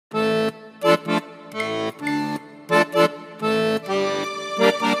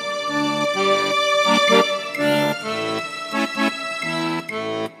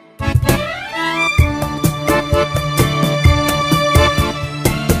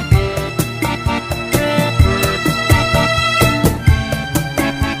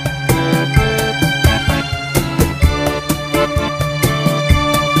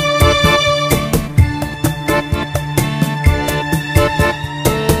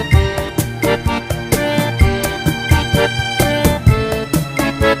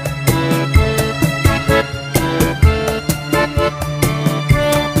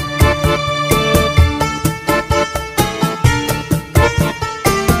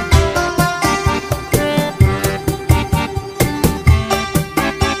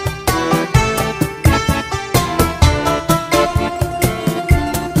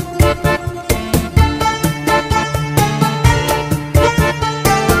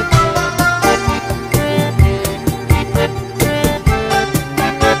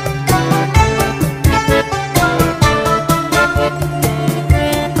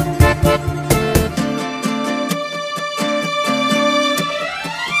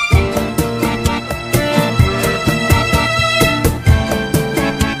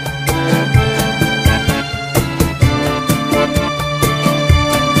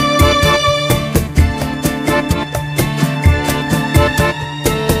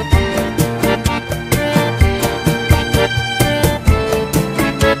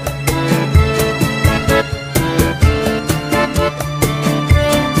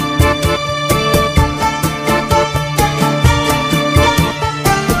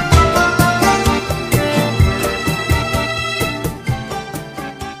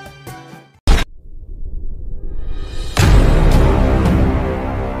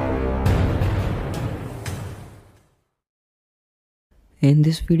In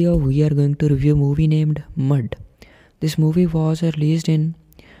this video, we are going to review a movie named Mud. This movie was released in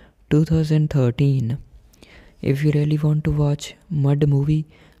 2013. If you really want to watch Mud movie,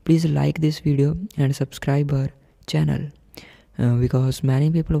 please like this video and subscribe our channel. Because many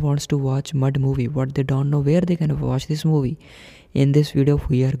people wants to watch Mud movie, but they don't know where they can watch this movie. In this video,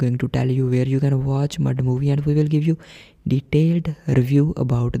 we are going to tell you where you can watch Mud movie, and we will give you detailed review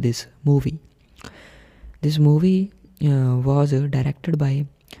about this movie. This movie was directed by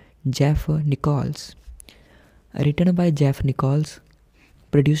Jeff Nichols, written by Jeff Nichols,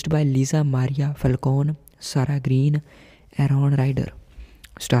 produced by Lisa Maria Falcone, Sarah Green, Aaron Ryder,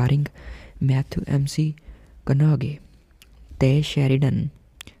 starring Matthew McConaughey, Tye Sheridan,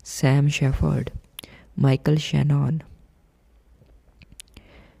 Sam Shepard, Michael Shannon,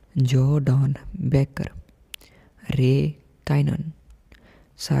 Joe Don Baker, Ray McKinnon,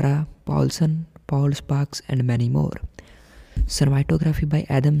 Sarah Paulson, Paul Sparks, and many more. Cinematography by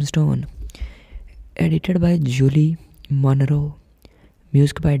Adam Stone, edited by Julie Monroe,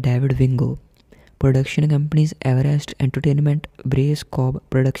 music by David Wingo. Production companies Everest Entertainment, Brace Cove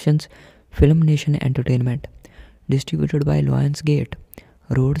Productions, FilmNation Entertainment. Distributed by Lionsgate,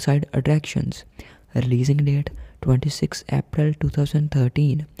 Roadside Attractions. Releasing date 26 April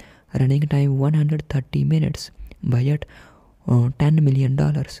 2013. Running time 130 minutes. Budget $10 million.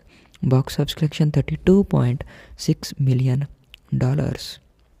 Box office collection $32.6 million.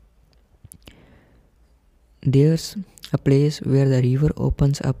 There's a place where the river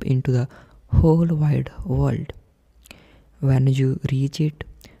opens up into the whole wide world. When you reach it,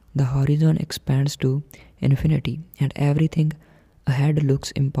 the horizon expands to infinity, and everything ahead looks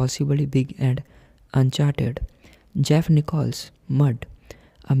impossibly big and uncharted. Jeff Nichols' Mud,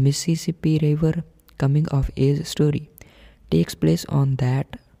 a Mississippi River coming-of-age story, takes place on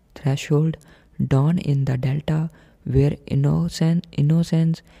that threshold dawn in the Delta, where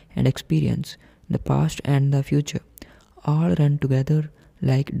innocence and experience, the past and the future, all run together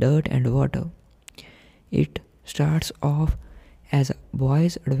like dirt and water. It starts off as a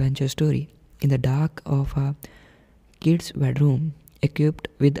boy's adventure story in the dark of a kid's bedroom, equipped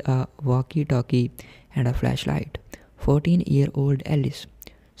with a walkie-talkie and a flashlight. 14-year-old Alice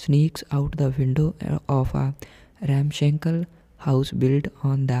sneaks out the window of a ramshackle house built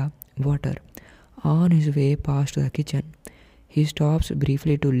on the water. On his way past the kitchen, he stops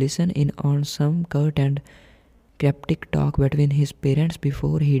briefly to listen in on some curt and cryptic talk between his parents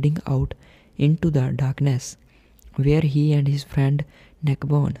before heading out into the darkness, where he and his friend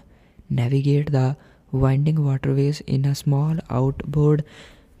Neckbone navigate the winding waterways in a small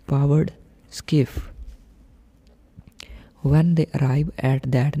outboard-powered skiff. When they arrive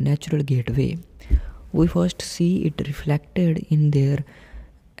at that natural gateway, we first see it reflected in their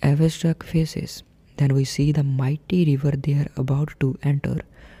awestruck faces. Then we see the mighty river they are about to enter.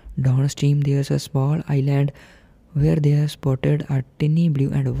 Downstream there's a small island where they have spotted a tiny blue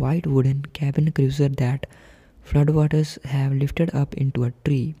and white wooden cabin cruiser that floodwaters have lifted up into a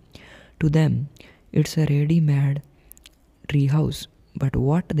tree. To them, it's a ready-made treehouse, but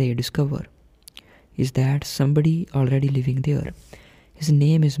what they discover is that somebody already living there. His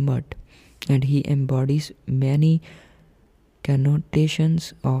name is Mud, and he embodies many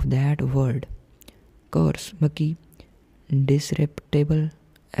connotations of that word: coarse, mucky, disreputable,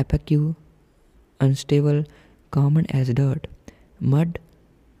 opaque, unstable, common as dirt. Mud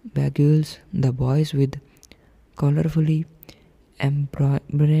beguiles the boys with colorfully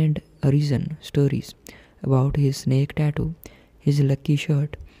embroidered reason stories about his snake tattoo, his lucky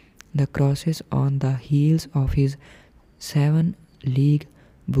shirt, the crosses on the heels of his 7-league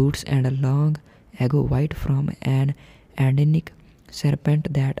boots, and a long ago bite from an endemic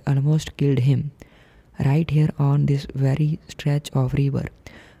serpent that almost killed him. Right here on this very stretch of river,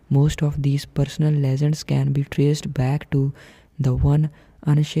 most of these personal legends can be traced back to the one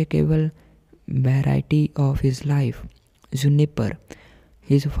unshakable variety of his life, Juniper,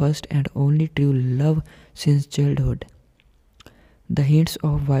 his first and only true love since childhood. The hints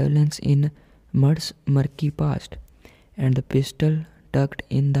of violence in Mud's murky past, and the pistol tucked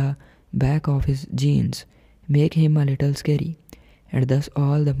in the back of his jeans, make him a little scary, and thus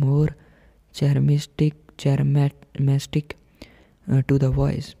all the more charmistic to the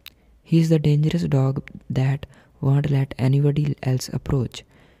boys. He is the dangerous dog that won't let anybody else approach,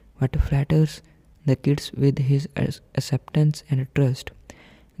 but flatters the kids with his acceptance and trust.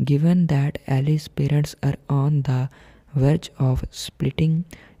 Given that Alice's parents are on the verge of splitting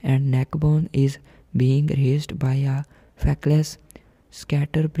and Neckbone is being raised by a feckless,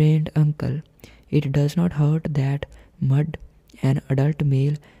 scatterbrained uncle, it does not hurt that Mud, an adult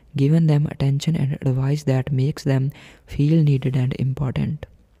male, given them attention and advice that makes them feel needed and important.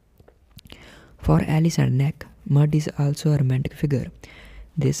 For Alice and Nick, Mud is also a romantic figure.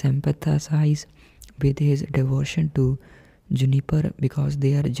 They sympathize with his devotion to Juniper because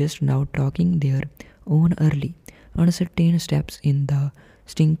they are just now taking their own early, uncertain steps in the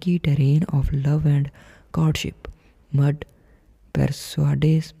stinky terrain of love and courtship. Mud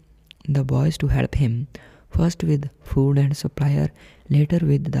persuades the boys to help him, first with food and supplier, later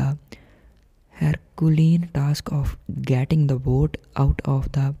with the Herculean task of getting the boat out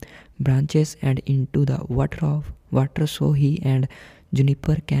of the branches and into the water so he and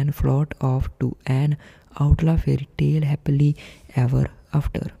Juniper can float off to an outlaw fairy tale happily ever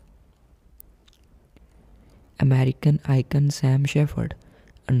after. American icon Sam Shepard,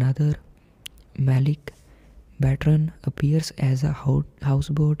 another Malik veteran, appears as a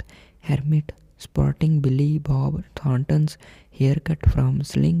houseboat hermit sporting Billy Bob Thornton's haircut from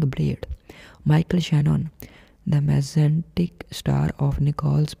Sling Blade. Michael Shannon, the magnetic star of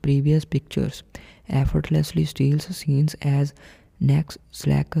Nichols' previous pictures, effortlessly steals scenes as Neck's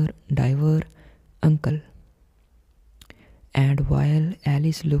slacker diver uncle. And while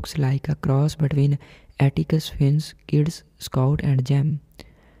Alice looks like a cross between Atticus Finn's Kids Scout and Jem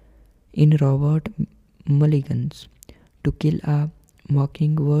in Robert Mulligan's To Kill a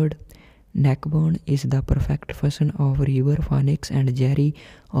Mockingbird, Neckbone is the perfect fusion of River Phoenix and Jerry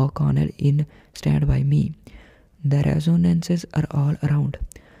O'Connell in Stand By Me. The resonances are all around.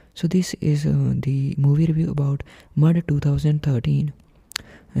 So this is the movie review about Mud 2013.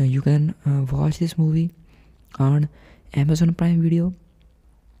 You can watch this movie on Amazon Prime Video,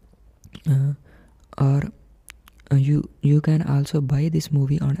 or you can also buy this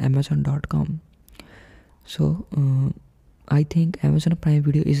movie on Amazon.com. So I think Amazon Prime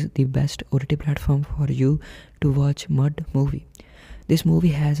Video is the best OTT platform for you to watch Mud movie. This movie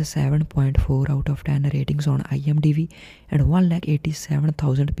has a 7.4 out of 10 ratings on IMDb, and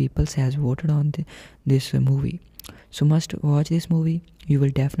 187,000 people has voted on this movie. So must watch this movie. You will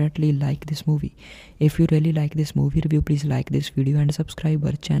definitely like this movie. If you really like this movie review, please like this video and subscribe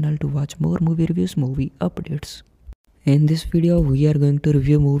our channel to watch more movie reviews, movie updates. In this video, we are going to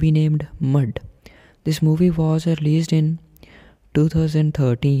review a movie named Mud. This movie was released in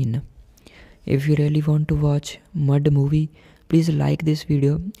 2013. If you really want to watch Mud movie, please like this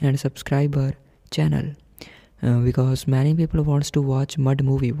video and subscribe our channel, because many people wants to watch Mud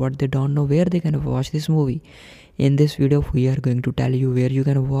movie, but they don't know where they can watch this movie. In this video, we are going to tell you where you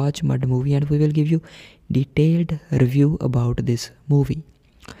can watch Mud movie, and we will give you detailed review about this movie.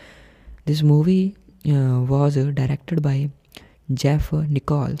 This movie was directed by Jeff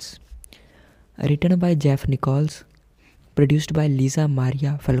Nichols, written by Jeff Nichols, produced by Lisa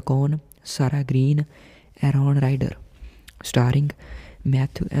Maria Falcone, Sarah Green, Aaron Ryder, starring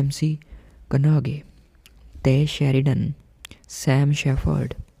Matthew McConaughey, Tye Sheridan, Sam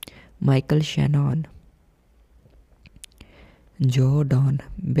Shepard, Michael Shannon, Joe Don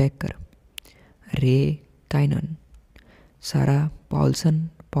Baker, Ray Kynan, Sarah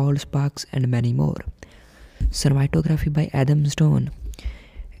Paulson, Paul Sparks, and many more. Cinematography by Adam Stone,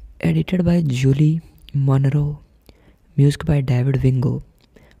 edited by Julie Monroe, music by David Wingo.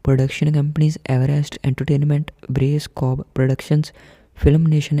 Production companies Everest Entertainment, Brace Cove Productions,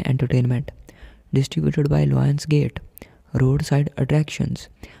 FilmNation Entertainment. Distributed by Lionsgate, Roadside Attractions.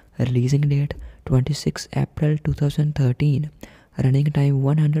 Releasing date 26 April 2013. Running time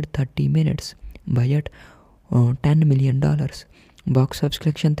 130 minutes. Budget $10 million. Box office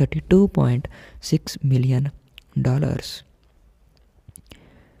collection $32.6 million.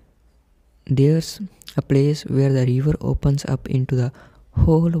 There's a place where the river opens up into the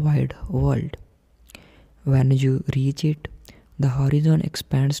whole wide world. When you reach it, the horizon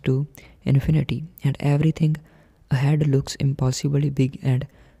expands to infinity, and everything ahead looks impossibly big and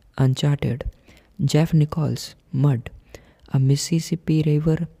uncharted. Jeff Nichols' Mud, a Mississippi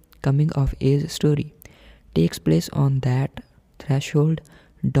River coming-of-age story, takes place on that threshold,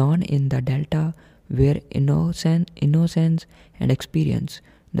 dawn in the Delta, where innocence and experience,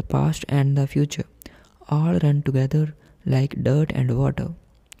 the past and the future, all run together like dirt and water.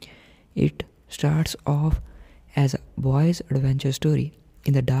 It starts off as a boy's adventure story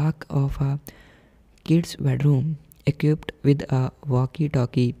in the dark of a kid's bedroom, equipped with a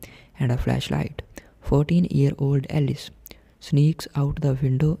walkie-talkie and a flashlight. 14-year-old Alice sneaks out the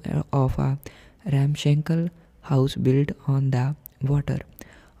window of a ramshackle house built on the water.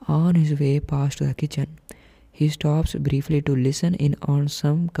 On his way past the kitchen, he stops briefly to listen in on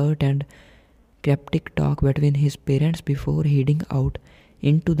some curt and cryptic talk between his parents before heading out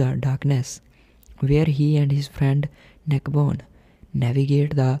into the darkness, where he and his friend Neckbone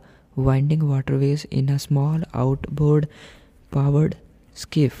navigate the winding waterways in a small outboard-powered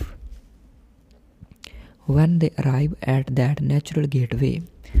skiff. When they arrive at that natural gateway,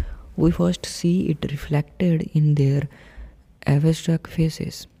 we first see it reflected in their awestruck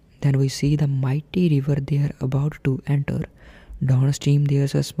faces. Then we see the mighty river they are about to enter. Downstream,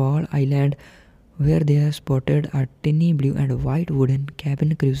 there's a small island where they are spotted a tiny blue and white wooden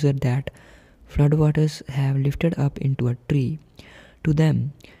cabin cruiser that floodwaters have lifted up into a tree. To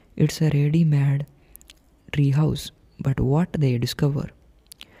them, it's a ready-made treehouse, but what they discover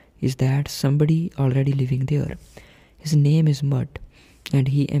is that somebody already living there. His name is Mud, and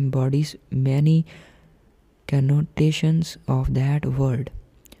he embodies many connotations of that word: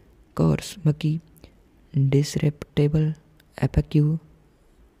 coarse, mucky, disreputable, opaque,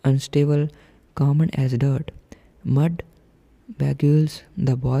 unstable, common as dirt. Mud beguiles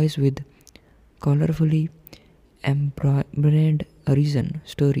the boys with colorfully embroidered reason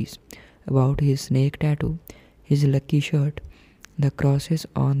stories about his snake tattoo, his lucky shirt, the crosses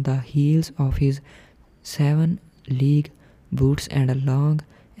on the heels of his 7-league boots, and a long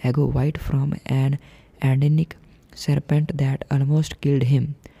ago white from an endemic serpent that almost killed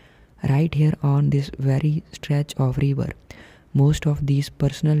him. Right here on this very stretch of river, most of these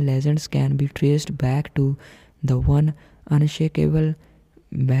personal legends can be traced back to the one unshakable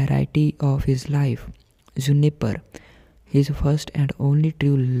variety of his life, Juniper, his first and only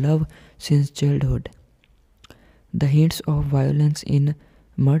true love since childhood. The hints of violence in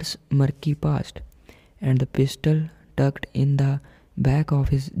Mud's murky past and the pistol tucked in the back of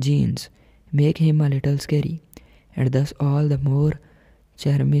his jeans make him a little scary, and thus all the more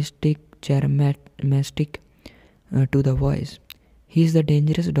charmistic to the voice. He is the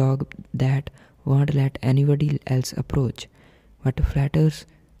dangerous dog that won't let anybody else approach, but flatters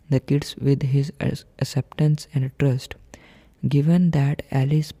the kids with his acceptance and trust. Given that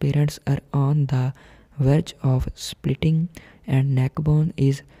Alice's parents are on the verge of splitting and Neckbone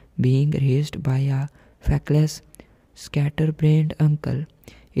is being raised by a feckless, scatterbrained uncle,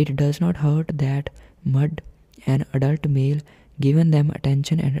 it does not hurt that Mud, an adult male, given them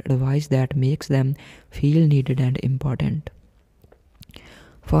attention and advice that makes them feel needed and important.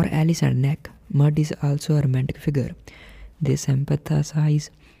 For Alice and Neck, Mud is also a romantic figure. They sympathize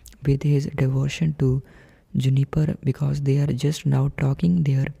with his devotion to Juniper because they are just now taking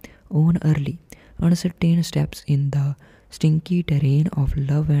their own early, uncertain steps in the stinky terrain of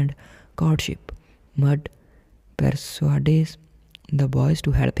love and courtship. Mud persuades the boys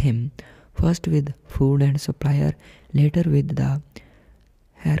to help him, first with food and supplier, later with the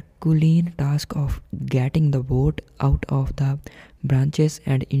Herculean task of getting the boat out of the branches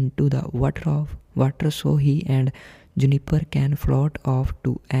and into the water so he and Juniper can float off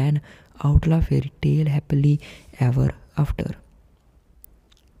to an outlaw fairy tale happily ever after.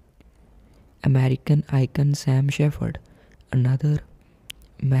 American icon Sam Shepard, another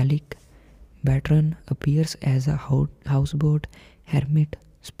Malik veteran, appears as a houseboat hermit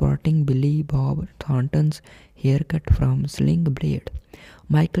sporting Billy Bob Thornton's haircut from Sling Blade.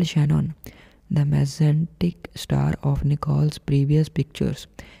 Michael Shannon, the magnetic star of Nichols' previous pictures,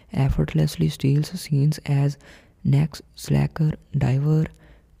 effortlessly steals scenes as Neck's slacker diver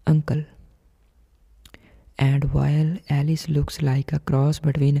uncle. And while Alice looks like a cross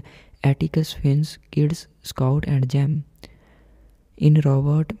between Atticus Finn's Kids Scout and Jem in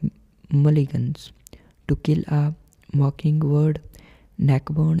Robert Mulligan's To Kill a Mockingbird,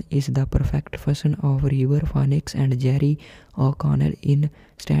 Neckbone is the perfect fusion of River Phoenix and Jerry O'Connell in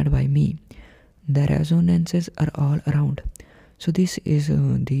Stand By Me. The resonances are all around. So this is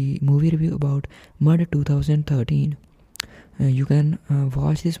the movie review about Mud 2013. You can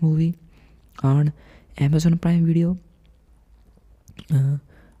watch this movie on Amazon Prime Video,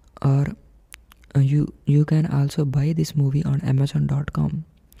 or you can also buy this movie on Amazon.com.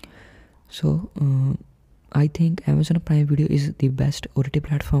 So I think Amazon Prime Video is the best OTT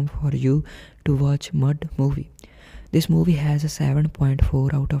platform for you to watch Mud movie. This movie has a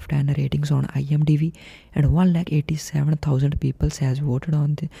 7.4 out of 10 ratings on IMDb, and 187,000 people has voted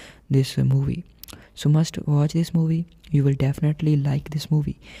on this movie. So must watch this movie. You will definitely like this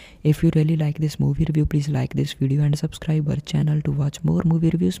movie. If you really like this movie review, please like this video and subscribe our channel to watch more movie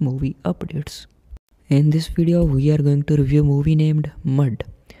reviews, movie updates. In this video, we are going to review a movie named Mud.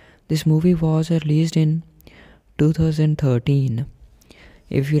 This movie was released in 2013.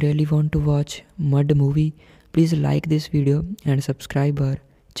 If you really want to watch Mud movie, please like this video and subscribe our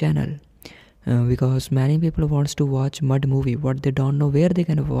channel. Because many people wants to watch Mud movie, but they don't know where they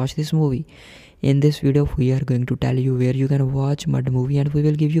can watch this movie. In this video, we are going to tell you where you can watch Mud movie, and we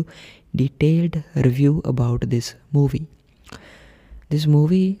will give you detailed review about this movie. This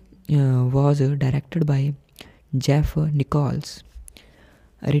movie was directed by Jeff Nichols,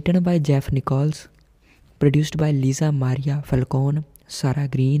 written by Jeff Nichols, produced by Lisa Maria Falcone, Sarah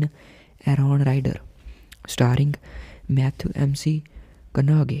Green, Aaron Ryder, starring Matthew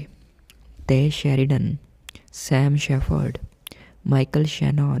McConaughey, Tye Sheridan, Sam Shepard, Michael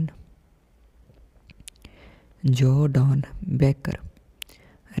Shannon, Joe Don Baker,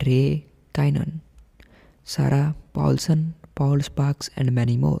 Ray Kynan, Sarah Paulson, Paul Sparks, and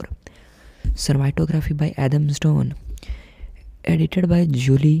many more. Cinematography by Adam Stone, edited by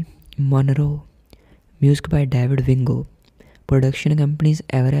Julie Monroe, music by David Wingo. Production companies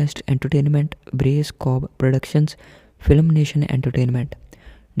Everest Entertainment, Brace Cove Productions, FilmNation Entertainment.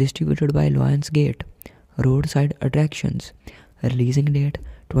 Distributed by Lionsgate, Roadside Attractions. Releasing date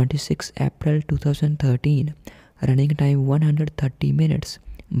 26 April 2013. Running time 130 minutes.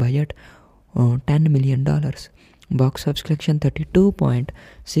 Budget $10 million. Box office collection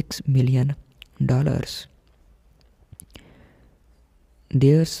 $32.6 million.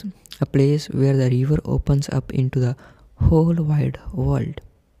 There's a place where the river opens up into the whole wide world.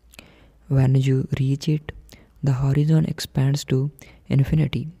 When you reach it, the horizon expands to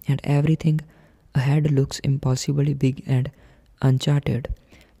infinity, and everything ahead looks impossibly big and uncharted.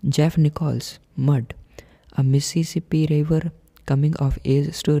 Jeff Nichols' Mud, a Mississippi River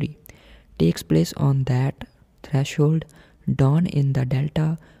coming-of-age story, takes place on that threshold, dawn in the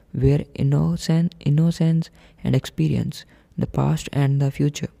Delta, where innocence and experience, the past and the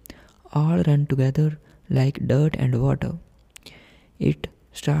future, all run together like dirt and water. It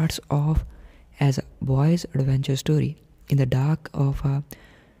starts off as a boy's adventure story in the dark of a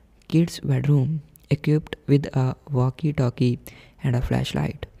kid's bedroom, equipped with a walkie-talkie and a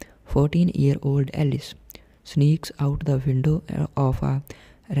flashlight. 14-year-old Alice sneaks out the window of a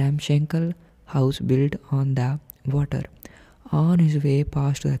ramshackle house built on the water. On his way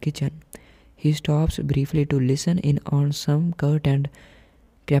past the kitchen, he stops briefly to listen in on some curt and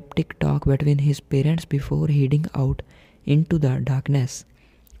cryptic talk between his parents before heading out into the darkness,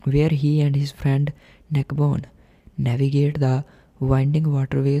 where he and his friend Neckbone navigate the winding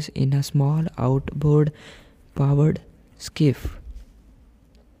waterways in a small outboard-powered skiff.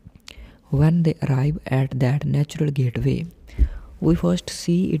 When they arrive at that natural gateway, we first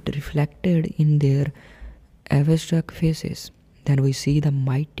see it reflected in their awestruck faces. Then we see the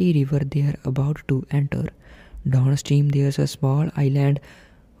mighty river they are about to enter. Downstream there's a small island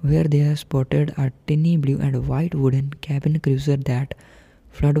where they have spotted a tiny blue and white wooden cabin cruiser that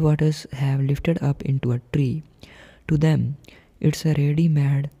floodwaters have lifted up into a tree. To them, it's a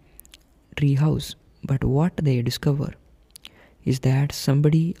ready-made treehouse, but what they discover is that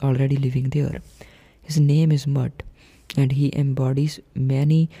somebody already living there. His name is Mud, and he embodies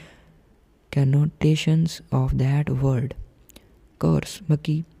many connotations of that word. Coarse,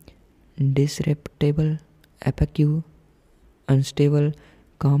 mucky, disreputable, opaque, unstable,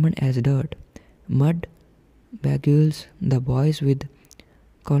 common as dirt. Mud beguiles the boys with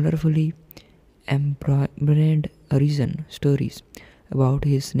colorfully embroidered reason stories about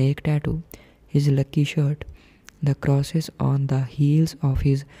his snake tattoo, his lucky shirt, the crosses on the heels of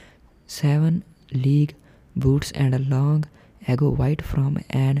his 7-league boots, and a long ago bite from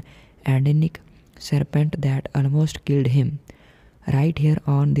an endemic serpent that almost killed him. Right here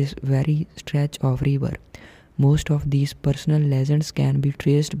on this very stretch of river, most of these personal legends can be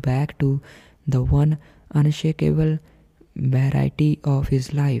traced back to the one unshakable variety of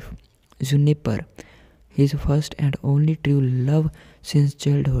his life, Juniper, his first and only true love since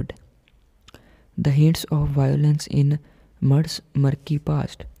childhood. The hints of violence in Mud's murky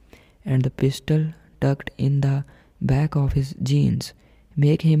past, and the pistol tucked in the back of his jeans,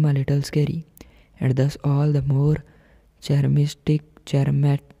 make him a little scary, and thus all the more charmistic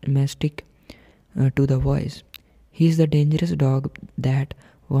to the boys. He is the dangerous dog that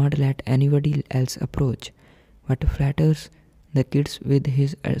won't let anybody else approach, but flatters the kids with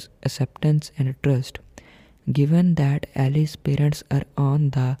his acceptance and trust. Given that Alice's parents are on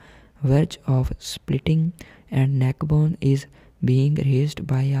the verge of splitting and Neckbone is being raised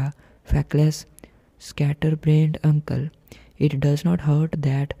by a feckless, scatterbrained uncle, it does not hurt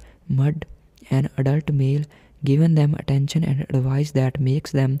that Mud, an adult male, given them attention and advice that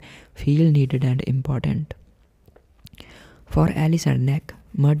makes them feel needed and important. For Alice and Neck,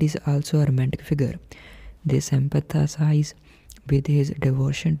 Mud is also a romantic figure. They sympathize with his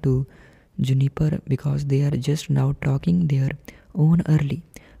devotion to Juniper because they are just now taking their own early,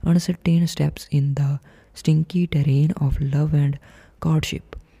 uncertain steps in the stinky terrain of love and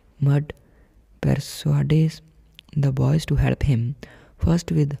courtship. Mud persuades the boys to help him,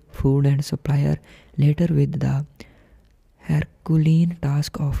 first with food and supplier, later with the Herculean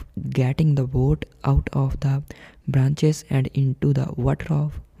task of getting the boat out of the branches and into the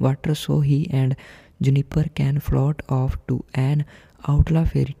water so he and Juniper can float off to an outlaw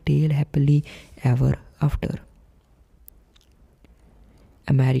fairy tale happily ever after.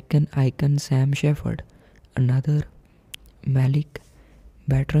 American icon Sam Shepard, another Malik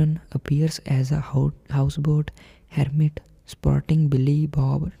veteran, appears as a houseboat hermit sporting Billy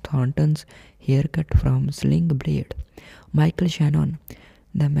Bob Thornton's haircut from Sling Blade. Michael Shannon,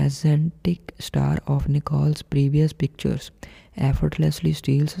 the magnetic star of Nichols' previous pictures, effortlessly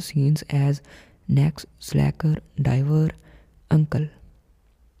steals scenes as Neck's slacker diver uncle.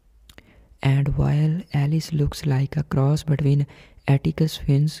 And while Alice looks like a cross between Atticus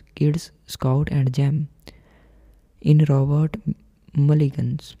Finn's Kids Scout and Jem in Robert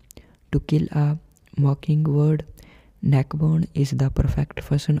Mulligan's To Kill a Mockingbird, Neckbone is the perfect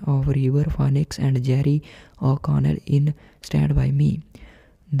fusion of River Phoenix and Jerry O'Connell in Stand By Me.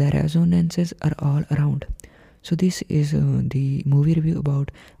 The resonances are all around. So this is the movie review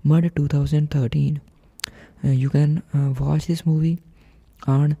about Mud 2013. You can watch this movie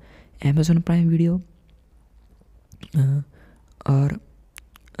on Amazon Prime Video, or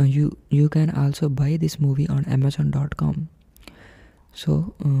you can also buy this movie on Amazon.com.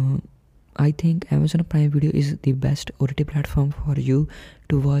 So I think Amazon Prime Video is the best OTT platform for you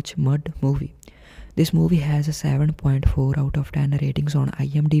to watch Mud movie. This movie has a 7.4 out of 10 ratings on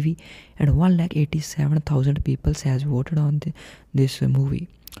IMDb, and 187,000 people has voted on this movie.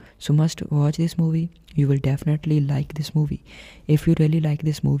 So must watch this movie. You will definitely like this movie. If you really like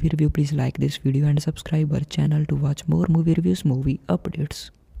this movie review, please like this video and subscribe our channel to watch more movie reviews, movie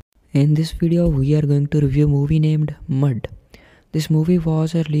updates. In this video, we are going to review movie named Mud. This movie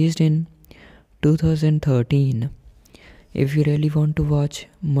was released in 2013. If you really want to watch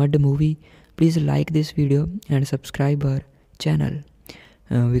Mud movie, please like this video and subscribe our channel,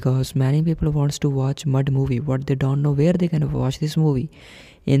 because many people wants to watch Mud movie, but they don't know where they can watch this movie.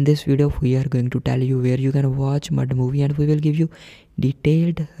 In this video, we are going to tell you where you can watch Mud movie, and we will give you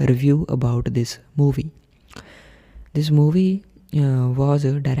detailed review about this movie. This movie was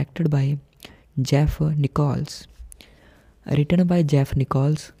directed by Jeff Nichols, written by Jeff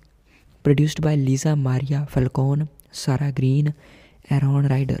Nichols, produced by Lisa Maria Falcone, Sarah Green, Aaron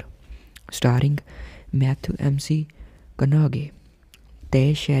Ryder, starring Matthew McConaughey,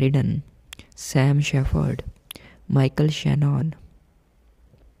 Tye Sheridan, Sam Shepard, Michael Shannon,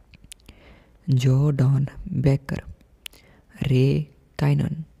 Joe Don Baker, Ray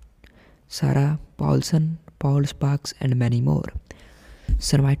Kynan, Sarah Paulson, Paul Sparks, and many more.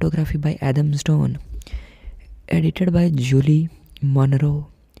 Cinematography by Adam Stone, edited by Julie Monroe,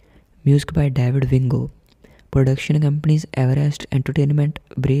 music by David Wingo. Production companies Everest Entertainment,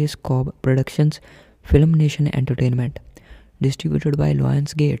 Brace Cove Productions, FilmNation Entertainment. Distributed by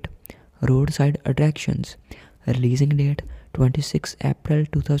Lionsgate, Roadside Attractions. Releasing date 26 April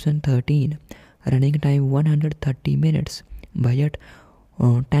 2013. Running time 130 minutes. Budget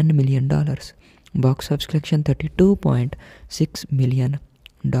 $10 million. Box office collection $32.6 million.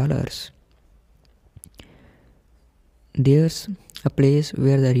 There's a place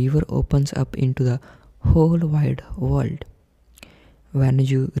where the river opens up into the whole wide world. When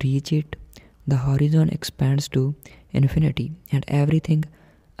you reach it, the horizon expands to infinity, and everything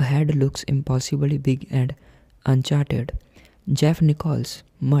ahead looks impossibly big and uncharted. Jeff Nichols'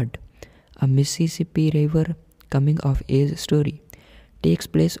 Mud, a Mississippi River coming-of-age story, takes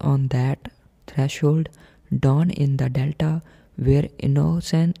place on that threshold, dawn in the Delta, where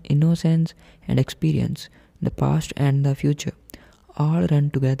innocence and experience, the past and the future, all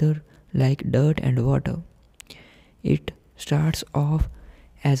run together like dirt and water. It starts off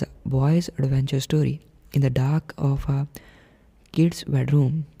as a boy's adventure story in the dark of a kid's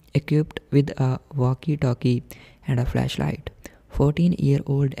bedroom, equipped with a walkie-talkie and a flashlight.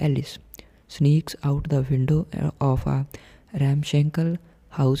 14-year-old Alice sneaks out the window of a ramshackle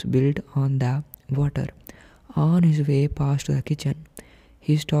house built on the water. On his way past the kitchen,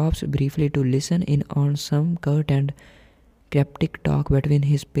 he stops briefly to listen in on some curt and cryptic talk between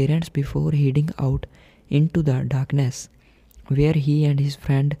his parents before heading out into the darkness, where he and his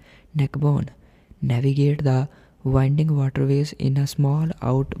friend Neckbone navigate the winding waterways in a small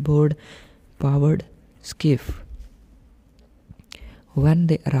outboard-powered skiff. When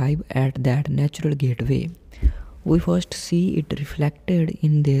they arrive at that natural gateway, we first see it reflected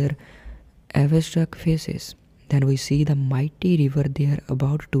in their awestruck faces. Then we see the mighty river they are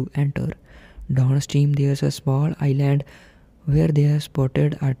about to enter. Downstream there's a small island where they are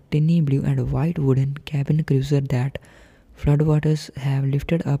spotted a tiny blue and white wooden cabin cruiser that floodwaters have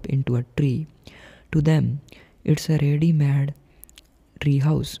lifted up into a tree. To them, It's a ready-made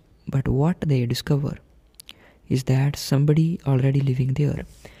treehouse, but what they discover is that somebody already living there.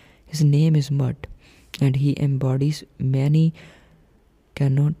 His name is Mud, and he embodies many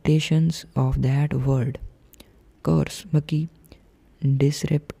connotations of that word. Coarse, mucky,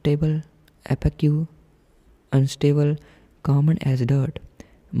 disreputable, opaque, unstable, common as dirt.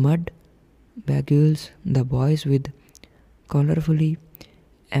 Mud beguiles the boys with colorfully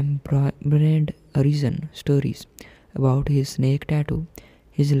embroidered reason stories about his snake tattoo,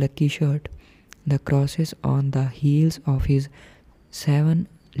 his lucky shirt, the crosses on the heels of his 7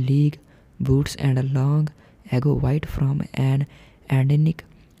 league boots, and a long ago white from an endemic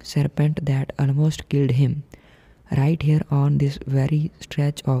serpent that almost killed him. Right here on this very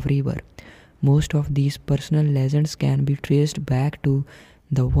stretch of river, most of these personal legends can be traced back to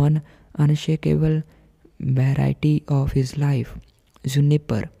the one unshakable variety of his life,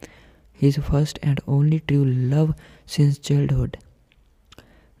 Juniper, his first and only true love since childhood.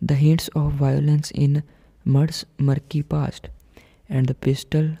 The hints of violence in Mud's murky past and the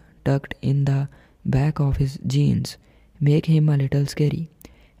pistol tucked in the back of his jeans make him a little scary,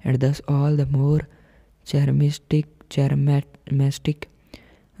 and thus all the more charmistic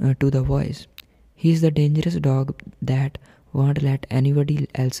to the voice. He is the dangerous dog that won't let anybody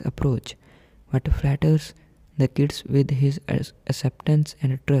else approach, but flatters the kids with his acceptance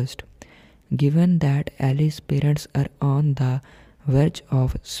and trust. Given that Alice's parents are on the verge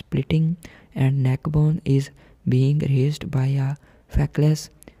of splitting and Neckbone is being raised by a feckless,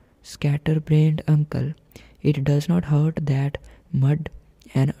 scatterbrained uncle, it does not hurt that Mud,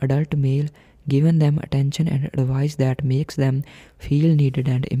 an adult male, given them attention and advice that makes them feel needed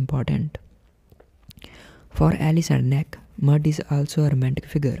and important. For Alice and Neck, Mud is also a romantic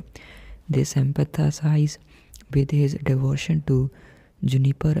figure. They sympathize with his devotion to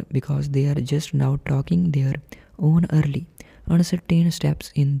Juniper because they are just now taking their own early, uncertain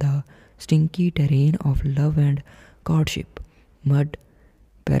steps in the stinky terrain of love and courtship. Mud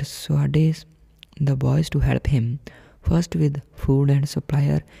persuades the boys to help him, first with food and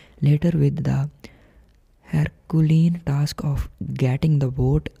supplier, later with the Herculean task of getting the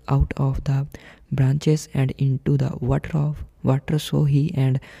boat out of the branches and into the water so he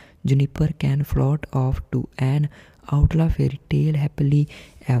and Juniper can float off to an outlaw fairy tale happily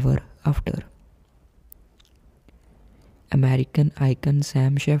ever after. American icon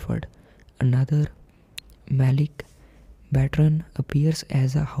Sam Shepard, another Malik veteran, appears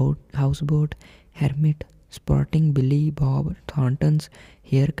as a houseboat hermit sporting Billy Bob Thornton's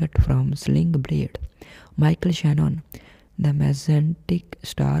haircut from Sling Blade. Michael Shannon, the magnetic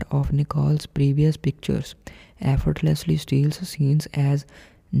star of Nichols' previous pictures, effortlessly steals scenes as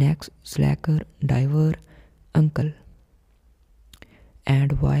Neck's slacker diver uncle.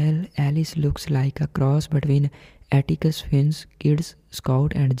 And while Alice looks like a cross between Atticus Finn's Kids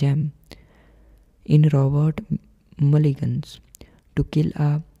Scout and Jem in Robert Mulligan's To Kill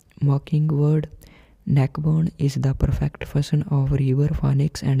a Mockingbird, Neckbone is the perfect fusion of River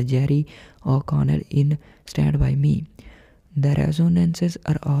Phoenix and Jerry O'Connell in Stand By Me. The resonances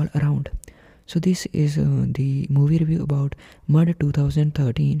are all around. So this is the movie review about Mud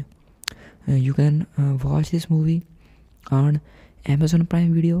 2013. You can watch this movie on Amazon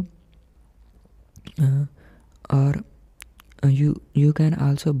Prime Video, or you can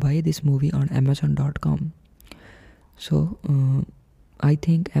also buy this movie on Amazon.com. So I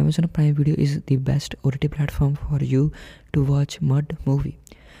think Amazon Prime Video is the best OTT platform for you to watch Mud movie.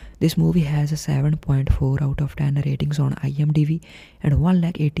 This movie has a 7.4 out of 10 ratings on IMDb, and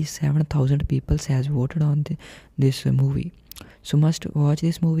 187,000 people has voted on this movie. So must watch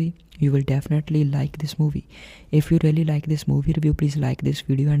this movie. You will definitely like this movie. If you really like this movie review, please like this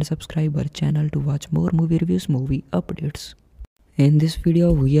video and subscribe our channel to watch more movie reviews, movie updates. In this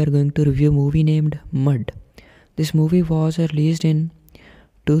video, we are going to review a movie named Mud. This movie was released in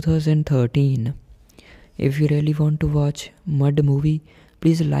 2013. If you really want to watch Mud movie,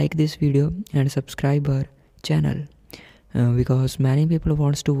 please like this video and subscribe our channel. Because many people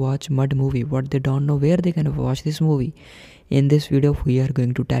wants to watch Mud movie, but they don't know where they can watch this movie. In this video, we are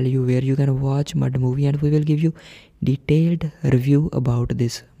going to tell you where you can watch Mud movie, and we will give you detailed review about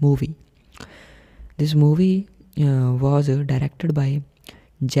this movie. This movie was directed by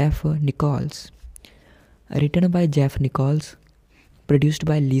Jeff Nichols, written by Jeff Nichols, produced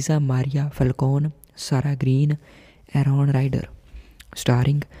by Lisa Maria Falcone, Sarah Green, Aaron Ryder,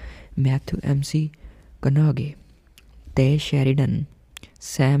 starring Matthew McConaughey, Tye Sheridan,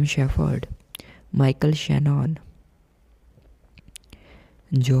 Sam Shepard, Michael Shannon,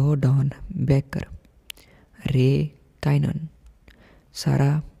 Joe Don Baker, Ray Kynan,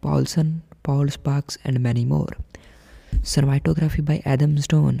 Sarah Paulson, Paul Sparks, and many more. Cinematography by Adam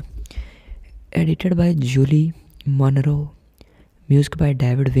Stone. Edited by Julie Monroe. Music by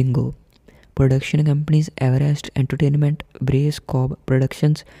David Wingo. Production companies Everest Entertainment, Brace Cove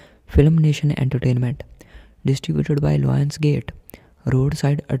Productions, FilmNation Entertainment. Distributed by Lionsgate.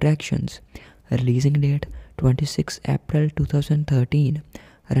 Roadside Attractions. Releasing date 26 April 2013.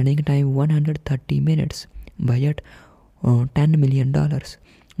 Running time 130 minutes. Budget $10 million.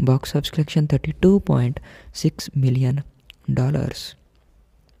 Box office collection $32.6 million.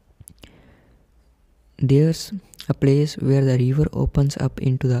 There's a place where the river opens up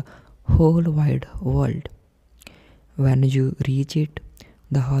into the whole wide world. When you reach it,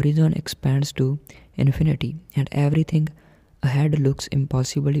 the horizon expands to infinity, and everything ahead looks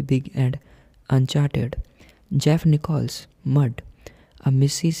impossibly big and uncharted. Jeff Nichols' Mud, a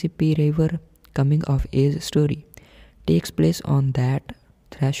Mississippi River coming of age story, takes place on that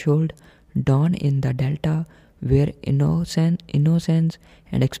threshold, dawn in the delta, where innocence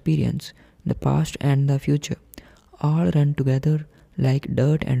and experience, the past and the future, all run together like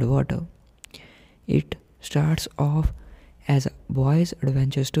dirt and water. It starts off as a boy's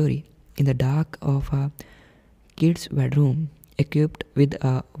adventure story in the dark of a kid's bedroom, equipped with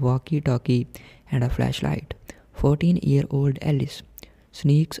a walkie-talkie and a flashlight. 14-year-old Alice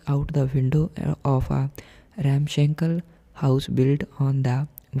sneaks out the window of a ramshackle house built on the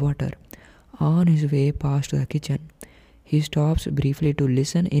water. On his way past the kitchen, he stops briefly to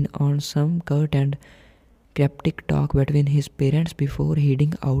listen in on some curt and cryptic talk between his parents before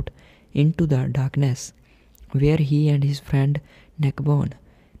heading out into the darkness, where he and his friend Neckbone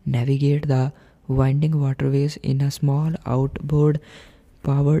navigate the winding waterways in a small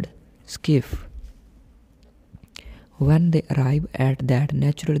outboard-powered skiff. When they arrive at that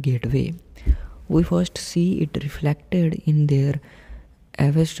natural gateway, we first see it reflected in their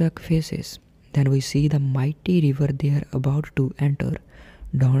awestruck faces. Then we see the mighty river they are about to enter.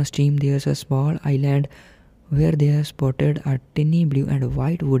 Downstream there's a small island where they are spotted a tiny blue and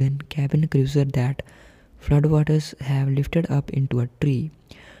white wooden cabin cruiser that floodwaters have lifted up into a tree.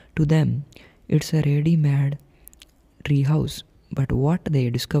 To them, it's a ready-made treehouse, but what they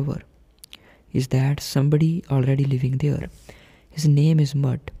discover is that somebody already living there. His name is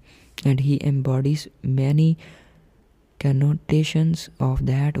Mud, and he embodies many connotations of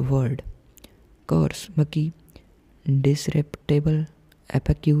that word. Coarse, mucky, disreputable,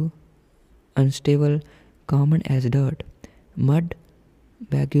 opaque, unstable, common as dirt. Mud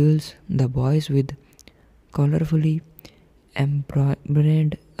beguiles the boys with colorfully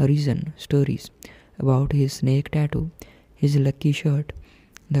embroidered reason stories about his snake tattoo, his lucky shirt,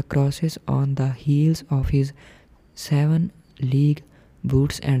 the crosses on the heels of his 7-league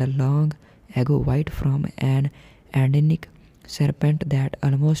boots, and a long ago white from an endemic serpent that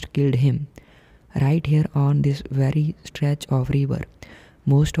almost killed him. Right here on this very stretch of river,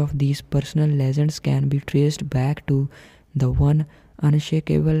 most of these personal legends can be traced back to the one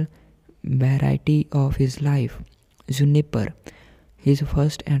unshakable variety of his life, Juniper, his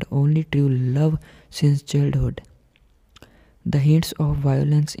first and only true love since childhood. The hints of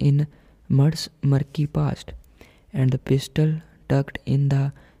violence in Mud's murky past, and the pistol tucked in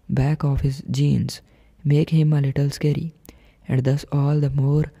the back of his jeans, make him a little scary, and thus all the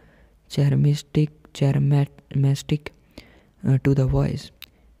more charmistic to the voice.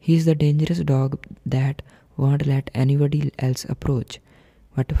 He is the dangerous dog that won't let anybody else approach,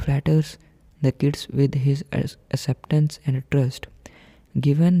 but flatters the kids with his acceptance and trust.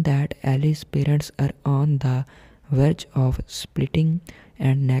 Given that Alice's parents are on the verge of splitting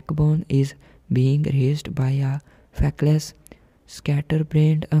and Neckbone is being raised by a feckless,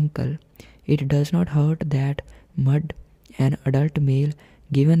 scatterbrained uncle, it does not hurt that Mud, an adult male,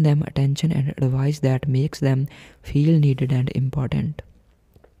 given them attention and advice that makes them feel needed and important.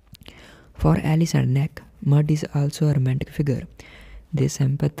 For Alice and Neck, Mud is also a romantic figure. They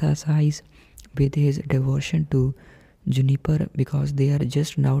sympathize with his devotion to Juniper because they are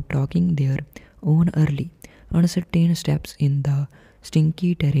just now taking their own early, uncertain steps in the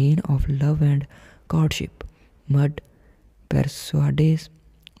stinky terrain of love and courtship. Mud persuades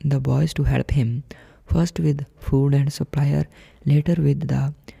the boys to help him, first with food and supplier, later with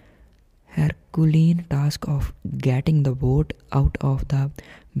the Herculean task of getting the boat out of the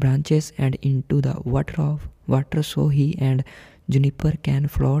branches and into the water so he and Juniper can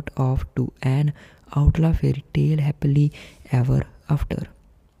float off to an outlaw fairy tale happily ever after.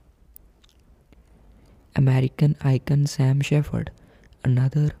 American icon Sam Shepard,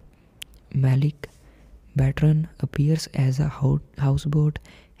 another Malik veteran, appears as a houseboat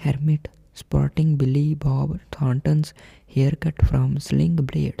hermit sporting Billy Bob Thornton's haircut from Sling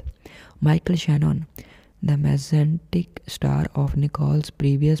Blade. Michael Shannon, the magnetic star of Nichols'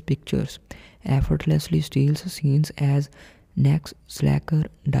 previous pictures, effortlessly steals scenes as Neck's slacker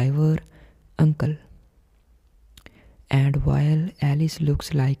diver uncle. And while Alice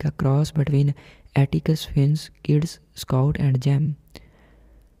looks like a cross between Atticus Finn's Kids Scout and Jem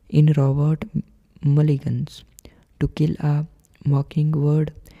in Robert Mulligan's To Kill a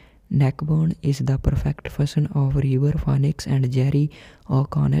Mockingbird, Neckbone is the perfect fusion of River Phoenix and Jerry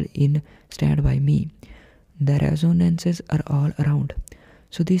O'Connell in Stand By Me. The resonances are all around.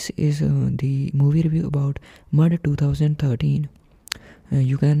 So this is the movie review about Mud 2013.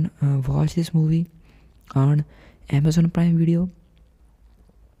 You can watch this movie on Amazon Prime Video,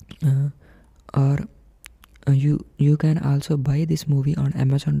 or you can also buy this movie on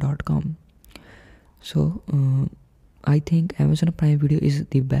Amazon.com. So I think Amazon Prime Video is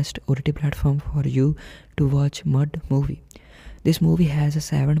the best OTT platform for you to watch Mud movie. This movie has a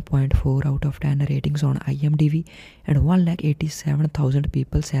 7.4 out of 10 ratings on IMDb, and 1,87,000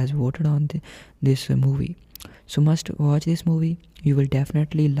 people has voted on this movie. So must watch this movie. You will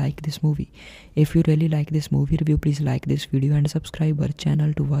definitely like this movie. If you really like this movie review, please like this video and subscribe our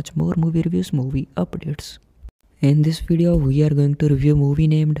channel to watch more movie reviews, movie updates. In this video, we are going to review a movie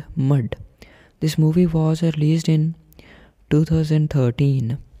named Mud. This movie was released in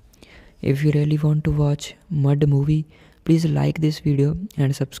 2013. If you really want to watch Mud movie, please like this video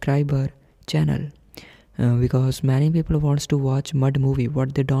and subscribe our channel, because many people wants to watch Mud movie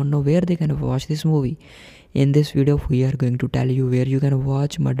but they don't know where they can watch this movie. In this video we are going to tell you where you can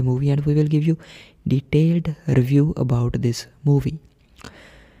watch Mud movie, and we will give you detailed review about this movie.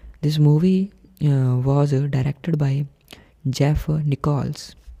 This movie was directed by Jeff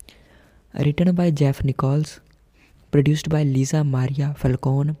Nichols, written by Jeff Nichols, produced by Lisa Maria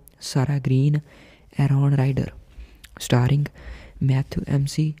Falcone, Sarah Green, Aaron Ryder, starring Matthew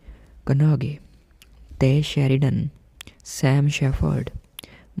McConaughey, Tye Sheridan, Sam Shepard,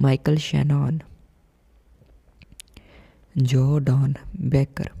 Michael Shannon, Joe Don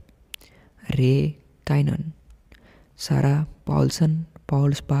Baker, Ray Kynan, Sarah Paulson,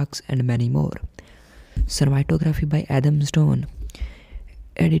 Paul Sparks, and many more. Cinematography by Adam Stone,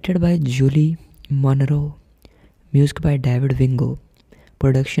 edited by Julie Monroe, music by David Wingo.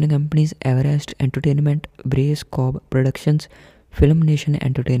 Production companies Everest Entertainment, Brace Cove Productions, FilmNation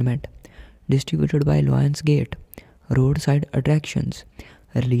Entertainment. Distributed by Lionsgate, Roadside Attractions.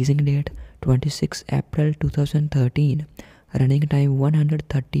 Releasing date 26 April 2013. Running time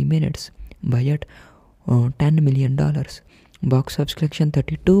 130 minutes. Budget $10 million. Box office collection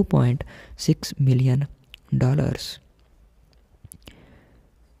 $32.6 million.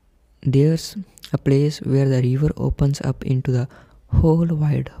 There's a place where the river opens up into the whole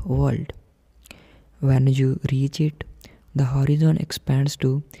wide world. When you reach it, the horizon expands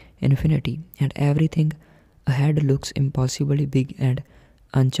to infinity, and everything ahead looks impossibly big and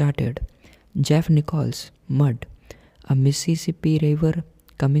uncharted. Jeff Nichols' Mud, a Mississippi River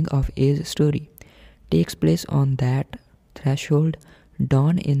coming of age story, takes place on that threshold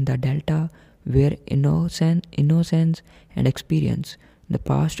dawn in the Delta, where innocence and experience, the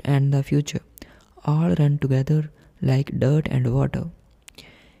past and the future, all run together like dirt and water.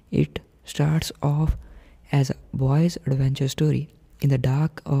 It starts off as a boy's adventure story in the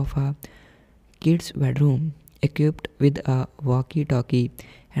dark of a kid's bedroom, equipped with a walkie-talkie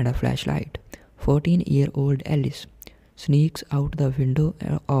and a flashlight. 14-year-old Alice sneaks out the window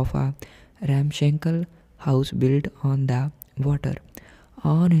of a ramshackle house built on the water.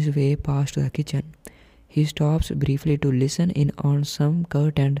 On his way past the kitchen, he stops briefly to listen in on some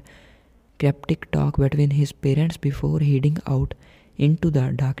curt and cryptic talk between his parents before heading out into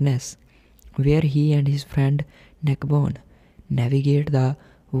the darkness, where he and his friend Neckbone navigate the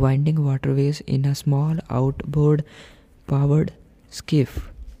winding waterways in a small outboard-powered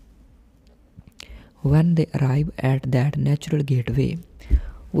skiff. When they arrive at that natural gateway,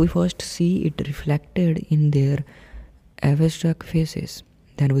 we first see it reflected in their awestruck faces.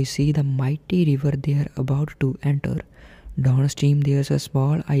 Then we see the mighty river they are about to enter. Downstream there's a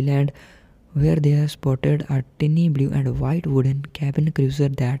small island where they have spotted a tiny blue and white wooden cabin cruiser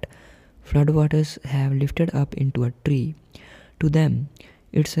that floodwaters have lifted up into a tree. To them,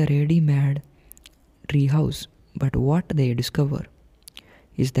 it's a ready-made treehouse, but what they discover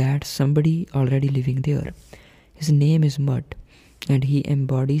is that somebody already living there. His name is Mud, and he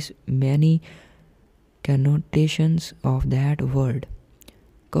embodies many connotations of that word.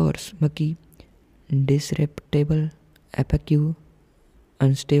 Coarse, mucky, disreputable, opaque,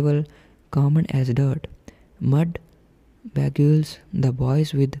 unstable, common as dirt. Mud beguiles the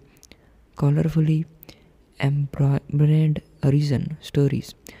boys with colorfully embroidered origin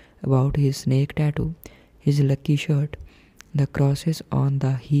stories about his snake tattoo, his lucky shirt, the crosses on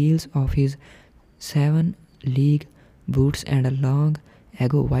the heels of his 7-league boots, and a long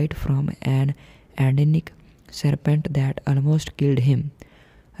ago white from an endemic serpent that almost killed him.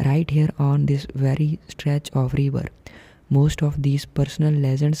 Right here on this very stretch of river, most of these personal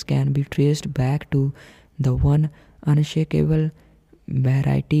legends can be traced back to the one unshakable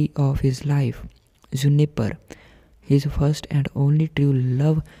variety of his life, Juniper, his first and only true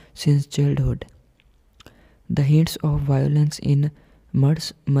love since childhood. The hints of violence in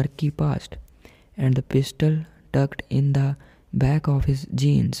Mud's murky past and the pistol tucked in the back of his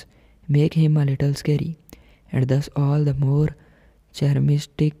jeans make him a little scary, and thus all the more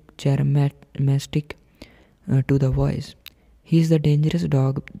charmistic to the voice. He is the dangerous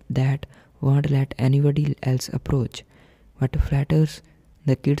dog that won't let anybody else approach, but flatters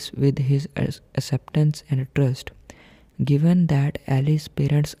the kids with his acceptance and trust. Given that Alice's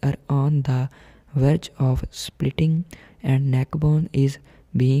parents are on the verge of splitting and Neckbone is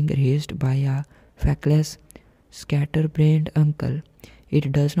being raised by a feckless, scatterbrained uncle,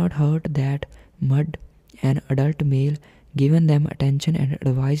 it does not hurt that Mud, an adult male, given them attention and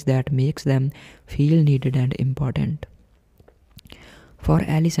advice that makes them feel needed and important. For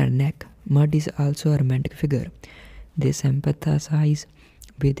Alice and Neck, Mud is also a romantic figure. They sympathize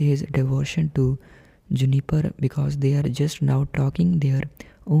with his devotion to Juniper because they are just now taking their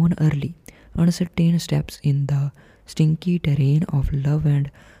own early, uncertain steps in the stinky terrain of love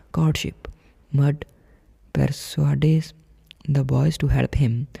and courtship. Mud persuades the boys to help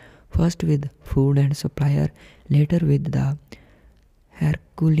him, first with food and supplier, later with the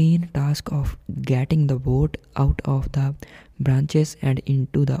Herculean task of getting the boat out of the branches and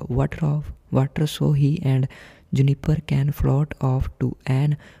into the water so he and Juniper can float off to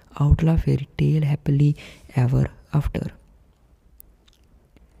an outlaw fairy tale happily ever after.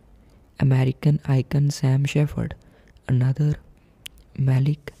 American icon Sam Shepard, another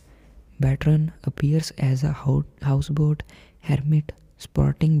Malik veteran, appears as a houseboat hermit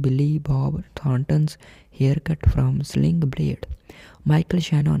sporting Billy Bob Thornton's haircut from Sling Blade. Michael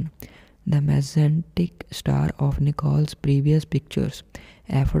Shannon, the magnetic star of Nichols' previous pictures,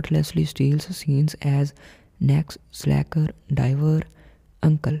 effortlessly steals scenes as Neck's slacker diver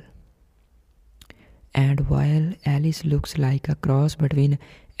uncle. And while Alice looks like a cross between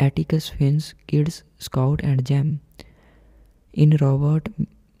Atticus Finn's Kids Scout and Jem in Robert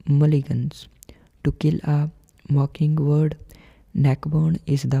Mulligan's To Kill a Mockingbird, Neckbone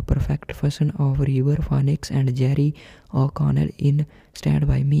is the perfect fusion of River Phoenix and Jerry O'Connell in Stand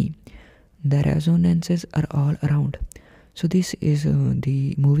By Me. The resonances are all around. So this is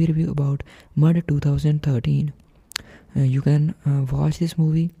the movie review about Mud 2013. You can watch this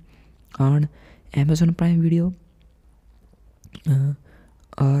movie on Amazon Prime Video,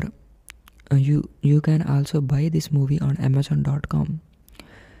 or you can also buy this movie on Amazon.com.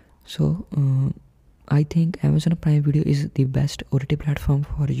 So I think Amazon Prime Video is the best OTT platform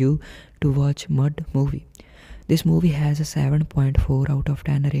for you to watch Mud movie. This movie has a 7.4 out of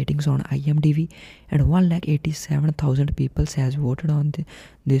 10 ratings on IMDb, and 187,000 people has voted on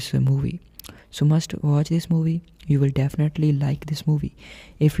this movie. So must watch this movie. You will definitely like this movie.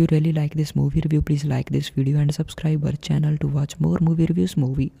 If you really like this movie review, please like this video and subscribe our channel to watch more movie reviews,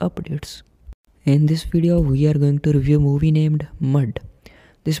 movie updates. In this video, we are going to review a movie named Mud.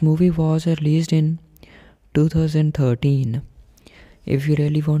 This movie was released in 2013. If you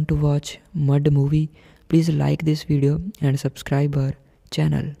really want to watch Mud movie, please like this video and subscribe our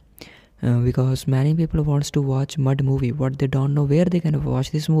channel, because many people wants to watch Mud movie, but they don't know where they can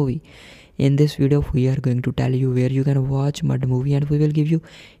watch this movie. In this video, we are going to tell you where you can watch Mud movie, and we will give you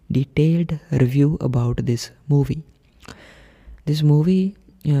detailed review about this movie. This movie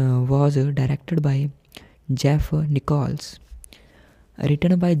was directed by Jeff Nichols,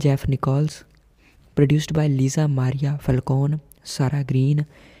 written by Jeff Nichols, produced by Lisa Maria Falcone, Sarah Green,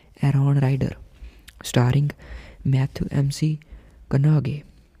 Aaron Ryder, starring Matthew McConaughey,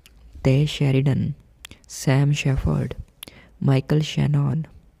 Tye Sheridan, Sam Shepard, Michael Shannon,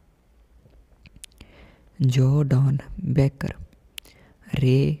 Joe Don Baker,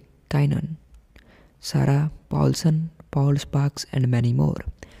 Ray Kynan, Sarah Paulson, Paul Sparks, and many more.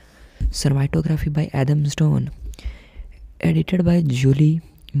 Cinematography by Adam Stone, edited by Julie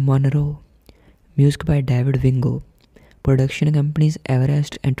Monroe, music by David Wingo. Production companies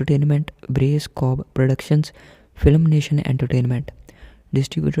Everest Entertainment, Brace Cove Productions, FilmNation Entertainment.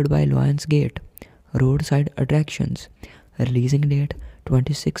 Distributed by Lionsgate, Roadside Attractions. Releasing date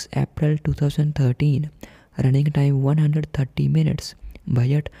 26 April 2013. Running time 130 minutes.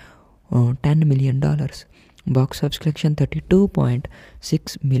 Budget $10 million. Box office collection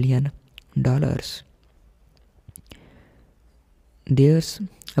 $32.6 million. There's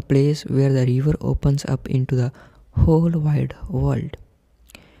a place where the river opens up into the whole wide world.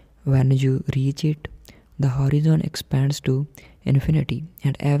 When you reach it, the horizon expands to infinity,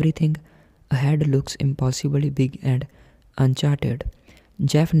 and everything ahead looks impossibly big and uncharted.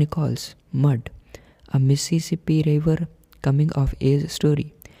 Jeff Nichols' Mud, a Mississippi River coming of age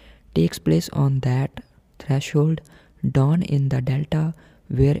story, takes place on that threshold, dawn in the delta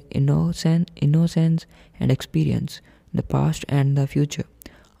where innocence and experience, the past and the future,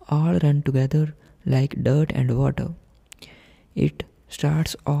 all run together like dirt and water. It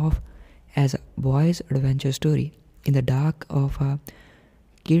starts off as a boy's adventure story in the dark of a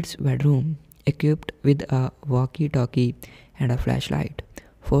kid's bedroom, equipped with a walkie-talkie and a flashlight.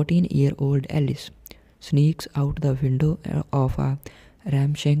 14-year-old Alice sneaks out the window of a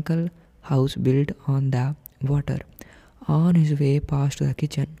ramshackle house built on the water. On his way past the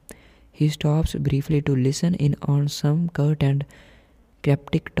kitchen, he stops briefly to listen in on some curt and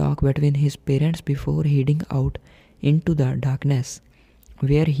cryptic talk between his parents before heading out into the darkness,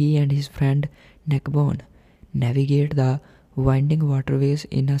 where he and his friend Neckbone navigate the winding waterways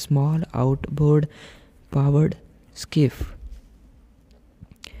in a small outboard-powered skiff.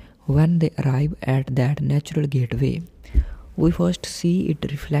 When they arrive at that natural gateway, we first see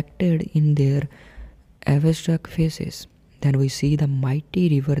it reflected in their awestruck faces. Then we see the mighty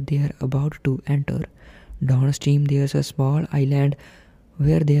river they are about to enter. Downstream there's a small island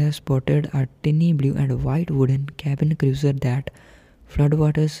where they are spotted a tiny blue and white wooden cabin cruiser that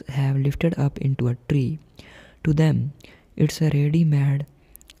floodwaters have lifted up into a tree. To them, it's a ready-made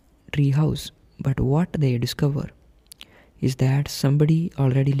treehouse, but what they discover is that somebody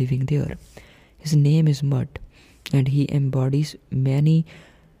already living there. His name is Mud, and he embodies many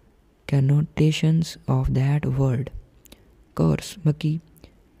connotations of that word: coarse, mucky,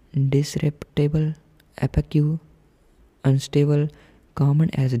 disreputable, opaque, unstable, common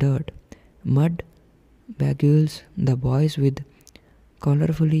as dirt. Mud beguiles the boys with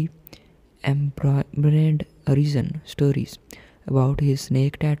colorfully embroidered reason stories about his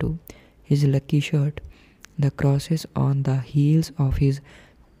snake tattoo, his lucky shirt, the crosses on the heels of his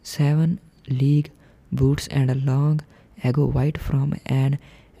 7-league boots, and a long ago white from an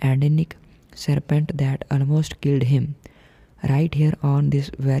endemic serpent that almost killed him. Right here on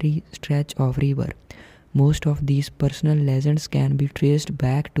this very stretch of river, most of these personal legends can be traced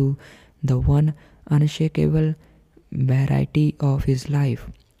back to the one unshakable variety of his life,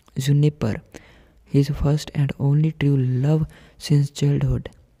 Juniper, his first and only true love since childhood.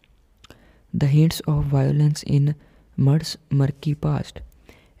 The hints of violence in Mud's murky past,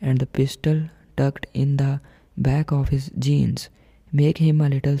 and the pistol tucked in the back of his jeans, make him a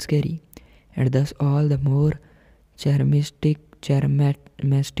little scary, and thus all the more charmistic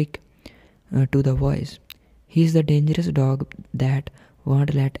to the boys. He's the dangerous dog that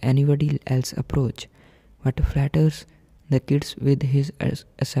won't let anybody else approach, but flatters the kids with his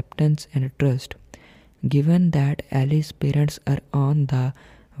acceptance and trust. Given that Alice's parents are on the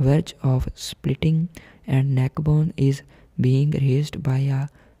verge of splitting and Neckbone is being raised by a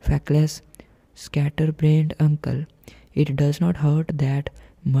feckless, scatterbrained uncle, it does not hurt that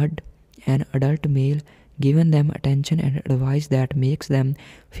Mud, an adult male, given them attention and advice that makes them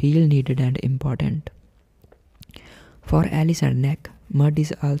feel needed and important. For Alice and Neck, Mud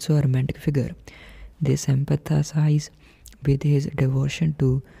is also a romantic figure. They sympathize with his devotion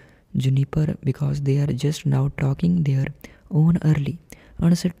to Juniper because they are just now taking their own early,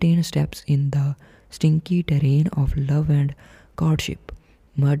 uncertain steps in the stinky terrain of love and courtship.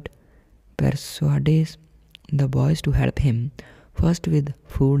 Mud persuades the boys to help him, first with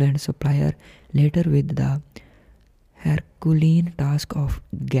food and supplier, later with the Herculean task of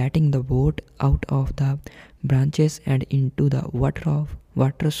getting the boat out of the branches and into the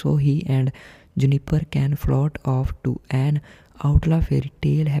water so he and Juniper can float off to an outlaw fairy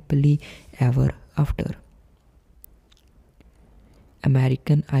tale happily ever after.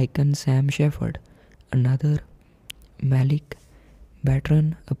 American icon Sam Shepard, another Malik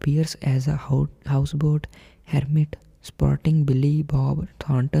veteran, appears as a houseboat hermit sporting Billy Bob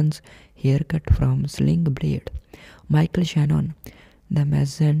Thornton's haircut from Sling Blade. Michael Shannon, the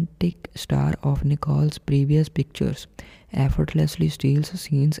magnetic star of Nichols' previous pictures, effortlessly steals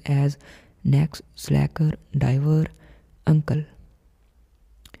scenes as Neck's slacker diver uncle.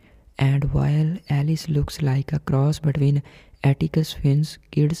 And while Alice looks like a cross between Atticus Finn's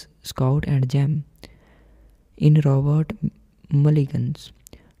Kids Scout and Jem in Robert Mulligan's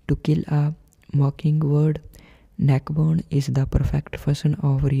To Kill a Mockingbird, Neckbone is the perfect fusion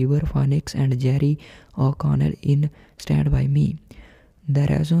of River Phoenix and Jerry O'Connell in Stand By Me. The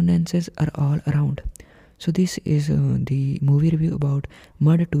resonances are all around. So this is the movie review about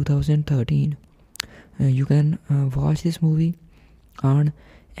Mud 2013. You can watch this movie on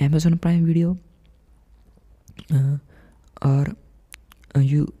Amazon Prime Video, or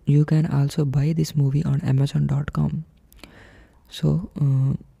you can also buy this movie on Amazon.com. So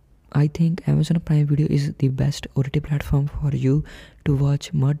I think Amazon Prime Video is the best OTT platform for you to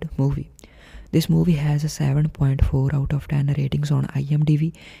watch Mud movie. This movie has a 7.4 out of 10 ratings on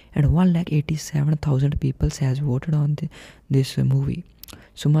IMDb, and 187,000 people has voted on this movie.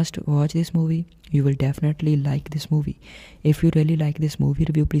 So must watch this movie. You will definitely like this movie. If you really like this movie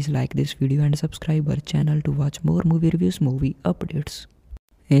review, please like this video and subscribe our channel to watch more movie reviews, movie updates.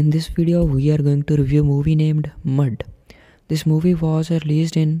 In this video, we are going to review a movie named Mud. This movie was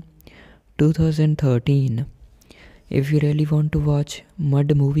released in 2013. If you really want to watch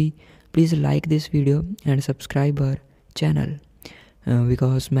Mud movie, please like this video and subscribe our channel,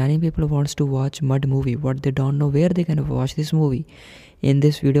 because many people wants to watch Mud movie, but they don't know where they can watch this movie. In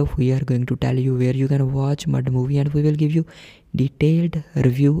this video, we are going to tell you where you can watch Mud movie, and we will give you detailed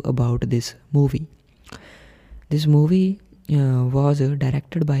review about this movie. This movie was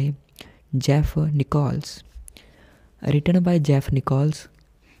directed by Jeff Nichols, written by Jeff Nichols,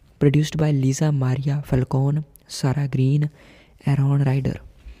 produced by Lisa Maria Falcone, Sarah Green, Aaron Ryder,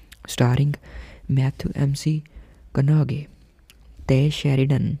 starring Matthew McConaughey, Tye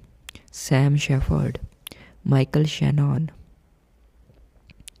Sheridan, Sam Shepard, Michael Shannon,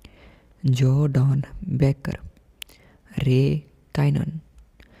 Joe Don Baker, Ray Kynan,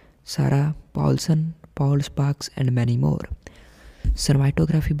 Sarah Paulson, Paul Sparks, and many more.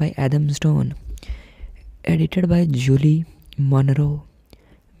 Cinematography by Adam Stone, edited by Julie Monroe,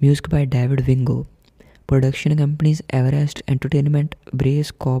 music by David Wingo. Production companies Everest Entertainment,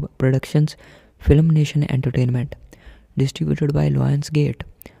 Brace Cove Productions, FilmNation Entertainment. Distributed by Lionsgate,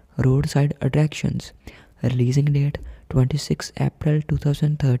 Roadside Attractions. Releasing date 26 April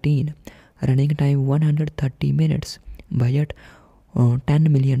 2013. Running time 130 minutes. Budget $10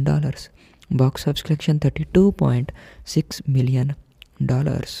 million. Box office collection $32.6 million.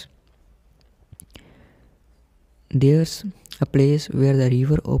 There's a place where the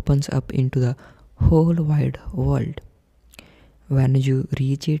river opens up into the whole wide world. When you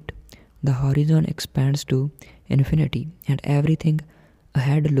reach it, the horizon expands to infinity, and everything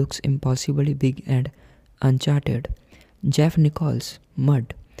ahead looks impossibly big and uncharted. Jeff Nichols'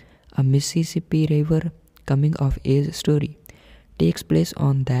 Mud, a Mississippi River coming-of-age story, takes place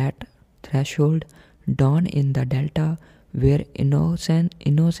on that threshold, dawn in the Delta, where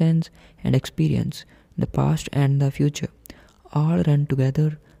innocence and experience, the past and the future, all run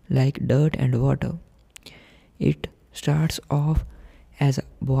together like dirt and water. It starts off as a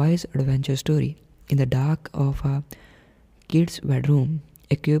boy's adventure story in the dark of a kid's bedroom,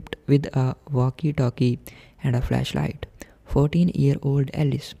 equipped with a walkie-talkie and a flashlight. 14-year-old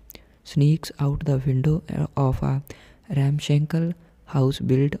Alice sneaks out the window of a ramshackle house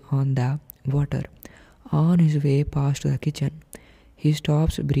built on the water. On his way past the kitchen, he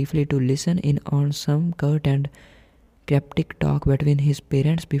stops briefly to listen in on some curt and cryptic talk between his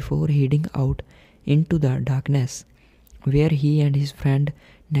parents before heading out into the darkness, where he and his friend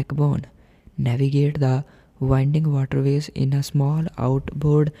Neckbone navigate the winding waterways in a small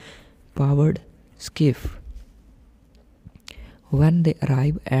outboard-powered skiff. When they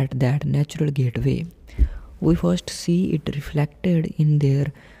arrive at that natural gateway, we first see it reflected in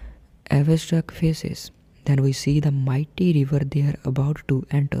their awestruck faces. Then we see the mighty river they are about to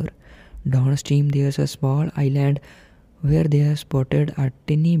enter. Downstream there's a small island where they have spotted a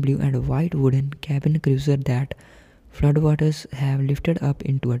tiny blue and white wooden cabin cruiser that floodwaters have lifted up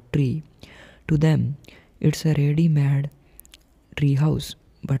into a tree. To them, it's a ready-made treehouse,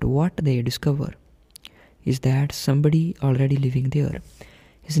 but what they discover is that somebody already living there.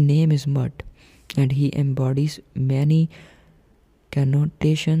 His name is Mud, and he embodies many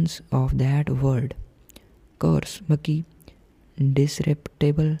connotations of that word. Coarse, mucky,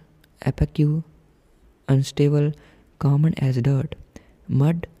 disreputable, opaque, unstable, common as dirt.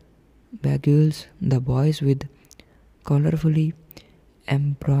 Mud beguiles the boys with colorfully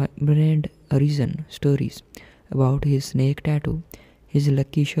embroidered reason stories about his snake tattoo, his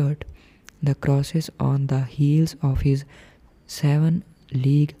lucky shirt, the crosses on the heels of his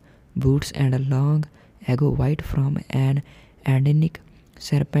 7-league boots, and a long ago bite from an endemic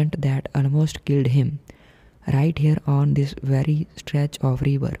serpent that almost killed him. Right here on this very stretch of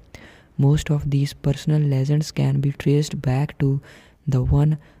river, most of these personal legends can be traced back to the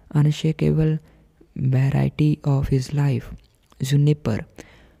one unshakable variety of his life. Juniper,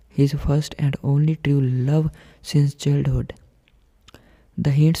 his first and only true love since childhood.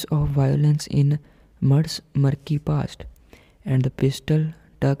 The hints of violence in Mud's murky past, and the pistol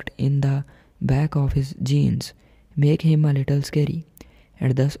tucked in the back of his jeans make him a little scary,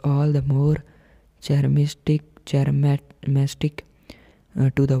 and thus all the more charmistic to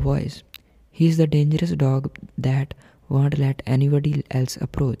the voice. He is the dangerous dog that won't let anybody else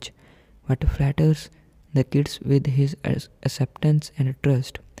approach, but flatters the kids with his acceptance and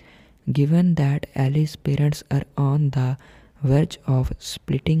trust. Given that Alice's parents are on the verge of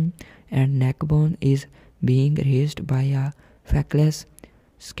splitting and Neckbone is being raised by a feckless,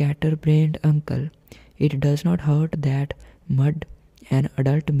 scatterbrained uncle, it does not hurt that Mud, an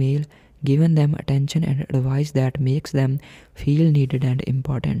adult male, given them attention and advice that makes them feel needed and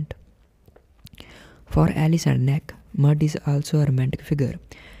important. For Alice and Neck, Mud is also a romantic figure.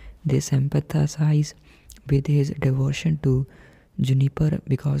 They sympathize with his devotion to Juniper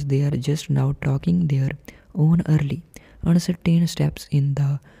because they are just now taking their own early, uncertain steps in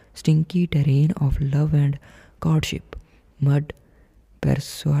the stinky terrain of love and courtship. Mud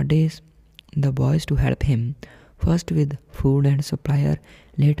persuades the boys to help him, first with food and supplier,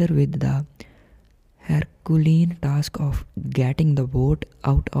 later with the Herculean task of getting the boat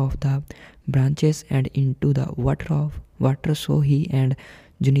out of the branches and into the water so he and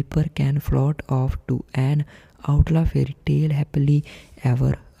Juniper can float off to an outlaw fairy tale happily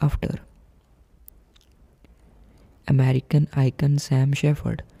ever after. American icon Sam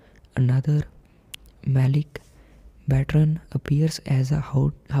Shepard, another Malik veteran, appears as a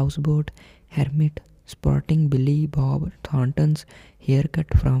houseboat hermit sporting Billy Bob Thornton's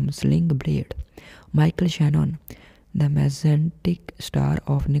haircut from Sling Blade. Michael Shannon, the magnetic star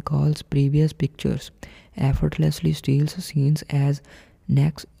of Nichols' previous pictures, effortlessly steals scenes as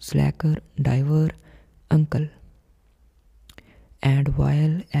Neck's slacker diver uncle. And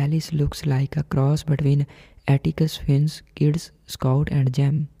while Alice looks like a cross between Atticus Finn's Kids Scout and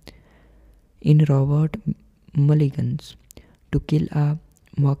Jem in Robert Mulligan's To Kill a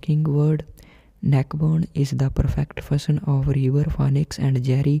Mockingbird, Neckbone is the perfect fusion of River Phoenix and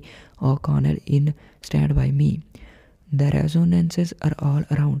Jerry O'Connell in Stand By Me. The resonances are all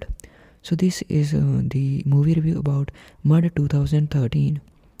around. So this is the movie review about Mud 2013.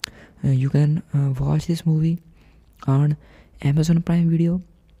 You can watch this movie on Amazon Prime Video,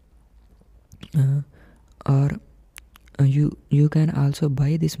 or you can also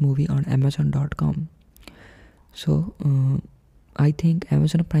buy this movie on Amazon.com. So I think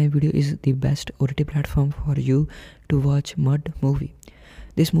Amazon Prime Video is the best OTT platform for you to watch Mud movie.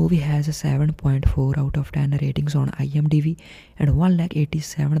 This movie has a 7.4 out of 10 ratings on IMDb, and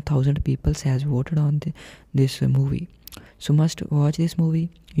 187,000 people has voted on this movie. So must watch this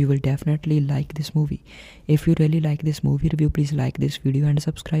movie. You will definitely like this movie. If you really like this movie review, please like this video and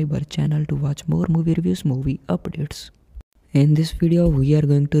subscribe our channel to watch more movie reviews, movie updates. In this video, we are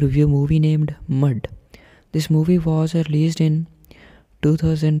going to review a movie named Mud. This movie was released in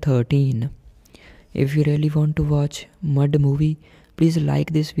 2013. If you really want to watch Mud movie, please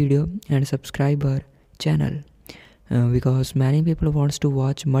like this video and subscribe our channel, because many people wants to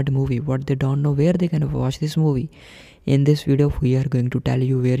watch Mud movie, but they don't know where they can watch this movie. In this video, we are going to tell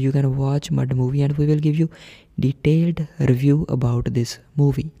you where you can watch Mud movie, and we will give you detailed review about this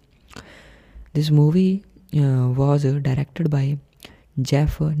movie. This movie was directed by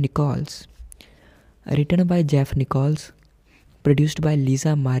Jeff Nichols, written by Jeff Nichols, produced by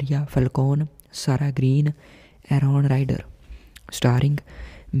Lisa Maria Falcone, Sarah Green, Aaron Ryder, starring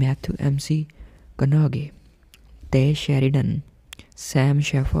Matthew McConaughey, Tye Sheridan, Sam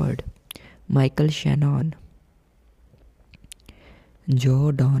Shepard, Michael Shannon,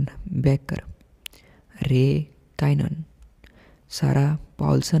 Joe Don Baker, Ray Kynan, Sarah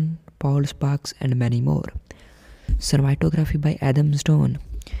Paulson, Paul Sparks, and many more. Cinematography by Adam Stone,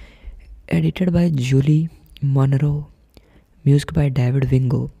 edited by Julie Monroe, music by David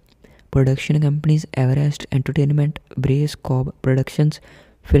Wingo. Production companies Everest Entertainment, Brace Cove Productions,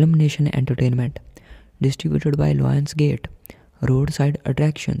 FilmNation Entertainment. Distributed by Lionsgate, Roadside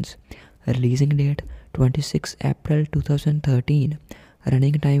Attractions. Releasing date 26 April 2013.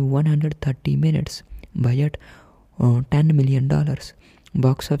 Running time 130 minutes. Budget $10 million.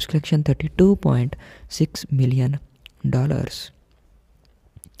 Box office collection $32.6 million.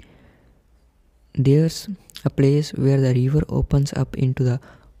 There's a place where the river opens up into the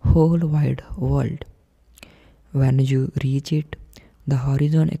whole wide world. When you reach it, the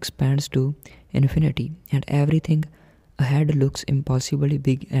horizon expands to infinity, and everything ahead looks impossibly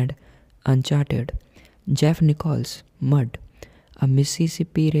big and uncharted. Jeff Nichols' Mud, a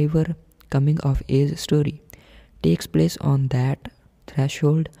Mississippi River coming-of-age story. Takes place on that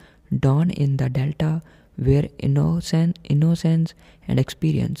threshold, dawn in the Delta, where innocence and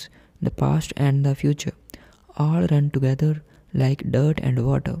experience, the past and the future, all run together like dirt and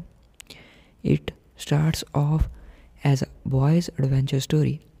water. It starts off as a boy's adventure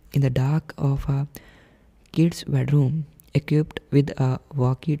story in the dark of a kid's bedroom, equipped with a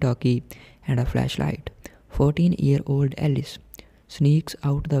walkie-talkie and a flashlight. 14-year-old Alice sneaks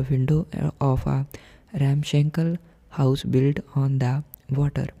out the window of a ramshackle house built on the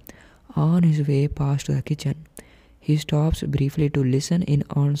water. On his way past the kitchen, he stops briefly to listen in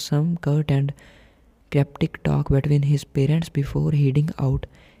on some curt and cryptic talk between his parents before heading out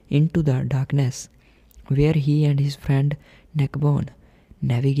into the darkness, where he and his friend Neckbone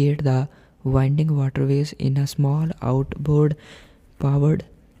navigate the winding waterways in a small outboard powered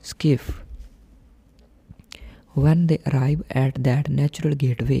skiff. When they arrive at that natural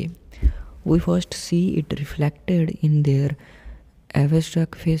gateway, we first see it reflected in their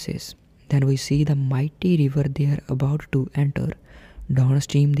awestruck faces. Then we see the mighty river they are about to enter.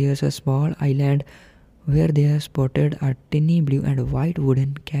 Downstream there's a small island where they are spotted a tiny blue and white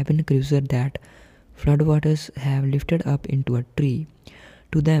wooden cabin cruiser that floodwaters have lifted up into a tree.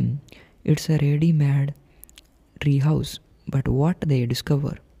 To them, it's a ready-made treehouse, but what they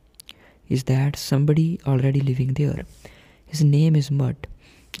discover is that somebody already living there. His name is Mud,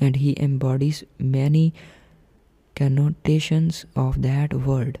 and he embodies many connotations of that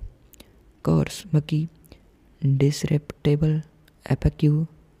word. Coarse, mucky, disreputable, opaque,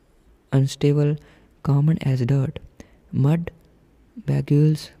 unstable, common as dirt. Mud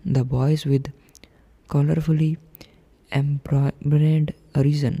beguiles the boys with colorfully embroidered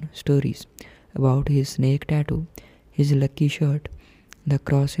arisen stories about his snake tattoo, his lucky shirt, the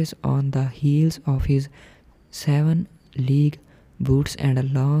crosses on the heels of his 7-league boots, and a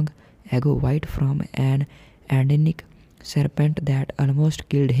long ago white from an endemic serpent that almost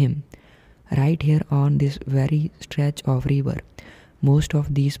killed him. Right here on this very stretch of river, most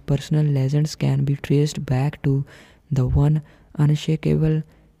of these personal legends can be traced back to the one unshakable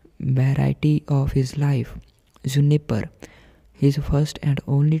variety of his life, Juniper, his first and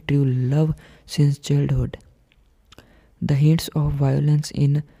only true love since childhood. The hints of violence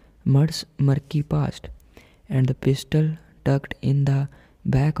in Mud's murky past, and the pistol tucked in the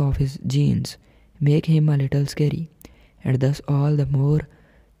back of his jeans, make him a little scary, and thus all the more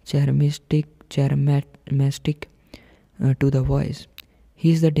charmistic to the voice.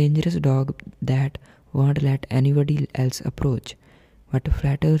 He is the dangerous dog that won't let anybody else approach, but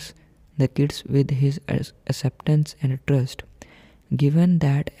flatters the kids with his acceptance and trust. Given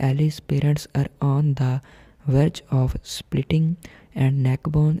that Alice's parents are on the verge of splitting and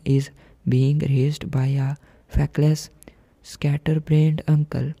Neckbone is being raised by a feckless, scatterbrained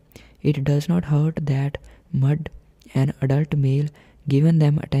uncle, it does not hurt that Mud, an adult male, given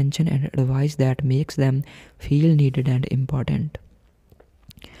them attention and advice that makes them feel needed and important.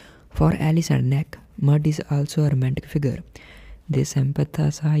 For Alice and Neck, Mud is also a romantic figure. They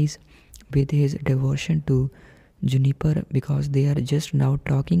sympathize with his devotion to Juniper because they are just now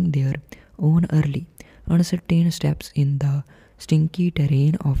taking their own early, uncertain steps in the stinky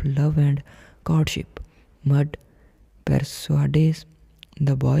terrain of love and courtship. Mud persuades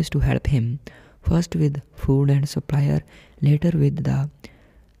the boys to help him, first with food and supplier, later with the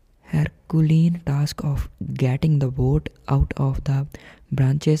Herculean task of getting the boat out of the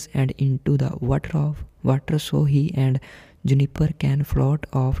branches and into the water so he and Juniper can float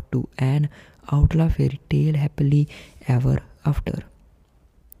off to an outlaw fairy tale happily ever after.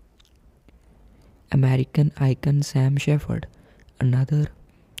 American icon Sam Shepard, another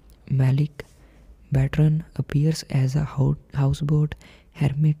Malik veteran, appears as a houseboat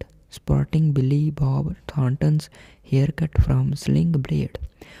hermit sporting Billy Bob Thornton's haircut from Sling Blade.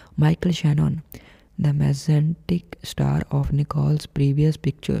 Michael Shannon, the magnetic star of Nichols' previous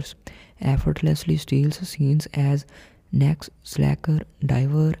pictures, effortlessly steals scenes as Neck's slacker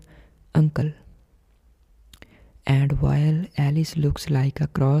diver uncle. And while Alice looks like a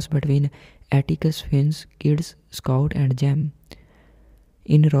cross between Atticus Finn's Kid Scout and Jem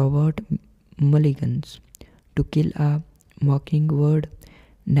in Robert Mulligan's To Kill a Mockingbird,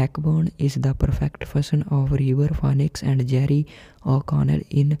 Neckbone is the perfect fusion of River Phoenix and Jerry O'Connell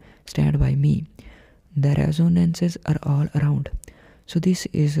in Stand By Me. The resonances are all around. So this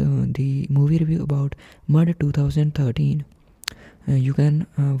is the movie review about Mud 2013. You can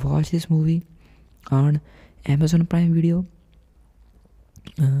watch this movie on Amazon Prime Video,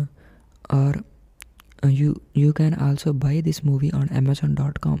 or you can also buy this movie on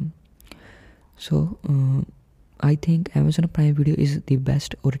Amazon.com. So I think Amazon Prime Video is the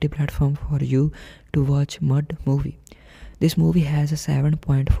best OTT platform for you to watch Mud movie. This movie has a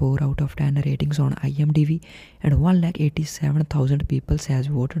 7.4 out of 10 ratings on IMDb and 187,000 people has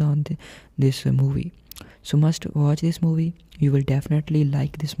voted on this movie. So must watch this movie. You will definitely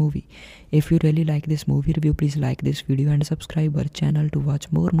like this movie. If you really like this movie review, please like this video and subscribe our channel to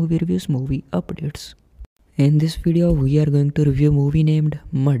watch more movie reviews, movie updates. In this video, we are going to review a movie named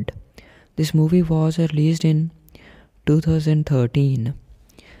Mud. This movie was released in 2013.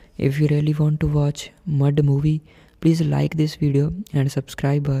 If you really want to watch Mud movie, please like this video and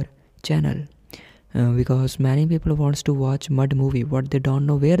subscribe our channel. Because many people wants to watch Mud movie, but they don't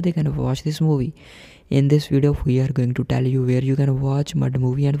know where they can watch this movie. In this video, we are going to tell you where you can watch Mud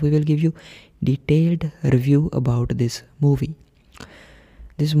movie, and we will give you detailed review about this movie.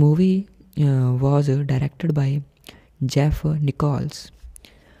 This movie was directed by Jeff Nichols,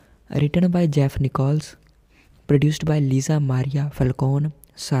 written by Jeff Nichols, produced by Lisa Maria Falcone,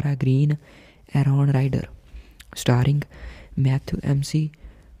 Sarah Green, Aaron Ryder, starring Matthew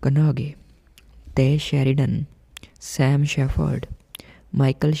McConaughey, Tye Sheridan, Sam Shepard,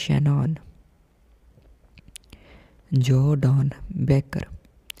 Michael Shannon, Joe Don Baker,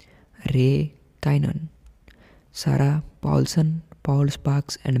 Ray McKinnon, Sarah Paulson, Paul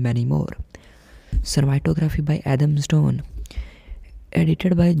Sparks, and many more. Cinematography by Adam Stone,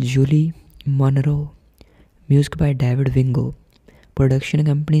 edited by Julie Monroe, music by David Wingo. Production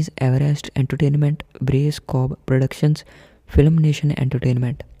companies Everest Entertainment, Brace Cove Productions, FilmNation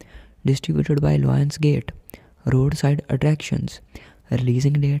Entertainment. Distributed by Lionsgate, Roadside Attractions.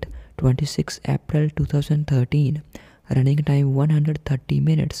 Releasing date 26 April 2013. Running time 130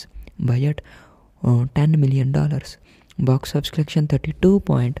 minutes. Budget $10 million. Box office collection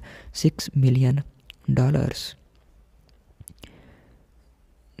 $32.6 million.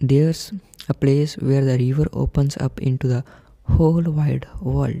 There's a place where the river opens up into the whole wide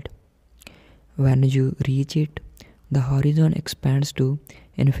world. When you reach it, the horizon expands to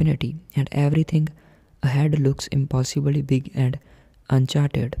infinity, and everything ahead looks impossibly big and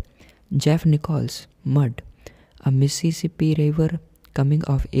uncharted. Jeff Nichols' Mud, a Mississippi River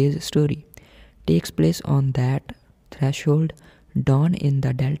coming-of-age story, takes place on that threshold dawn in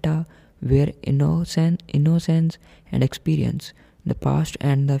the Delta where innocence and experience, the past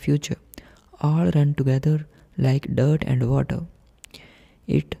and the future, all run together like dirt and water.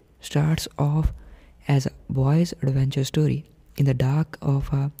 It starts off as a boy's adventure story in the dark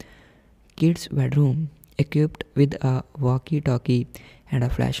of a kid's bedroom, equipped with a walkie-talkie and a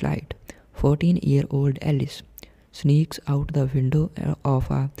flashlight. 14-year-old Alice sneaks out the window of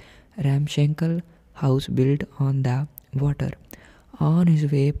a ramshackle house built on the water. On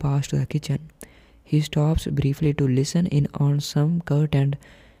his way past the kitchen, he stops briefly to listen in on some curt and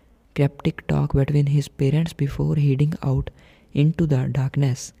cryptic talk between his parents before heading out into the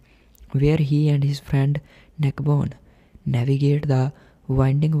darkness, where he and his friend Neckbone navigate the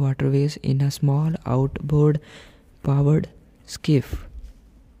winding waterways in a small outboard-powered skiff.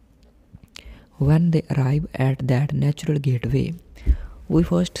 When they arrive at that natural gateway, we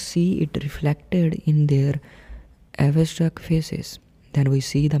first see it reflected in their awestruck faces. Then we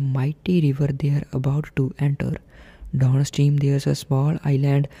see the mighty river they are about to enter. Downstream there's a small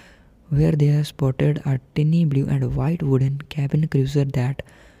island where they are spotted a tiny blue and white wooden cabin cruiser that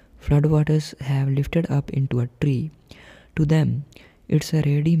floodwaters have lifted up into a tree. To them, it's a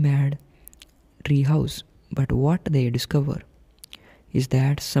ready-made tree house, but what they discover is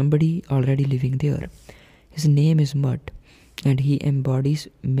that somebody already living there. His name is Mud, and he embodies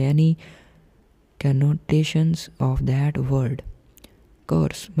many connotations of that word.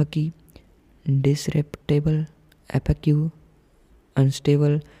 Coarse, mucky, disreputable, opaque,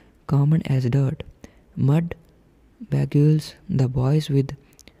 unstable, common as dirt. Mud beguiles the boys with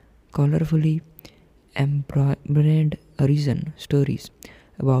colorfully embroidered reason stories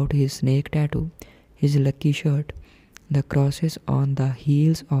about his snake tattoo, his lucky shirt, the crosses on the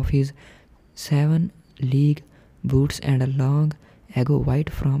heels of his 7-league boots, and a long ago white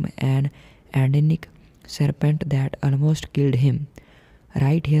from an endemic serpent that almost killed him.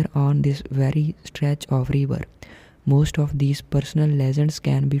 Right here on this very stretch of river, most of these personal legends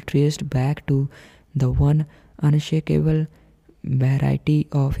can be traced back to the one unshakable variety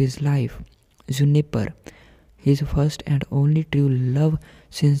of his life, Juniper, his first and only true love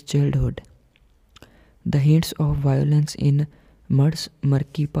since childhood. The hints of violence in Mud's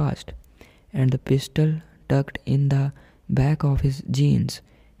murky past and the pistol tucked in the back of his jeans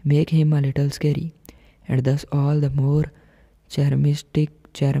make him a little scary, and thus all the more charmistic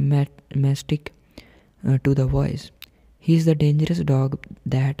to the voice. He is the dangerous dog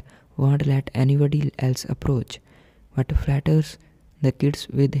that won't let anybody else approach. but flatters the kids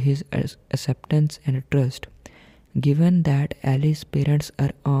with his acceptance and trust. Given that Alice's parents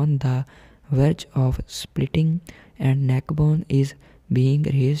are on the verge of splitting and Neckbone is being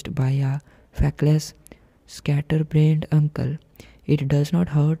raised by a feckless, scatterbrained uncle, it does not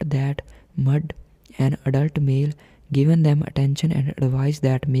hurt that Mud, an adult male, given them attention and advice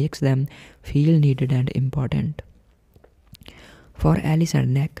that makes them feel needed and important. For Alice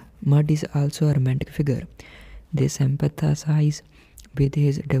and Neck, Mud is also a romantic figure. They sympathize with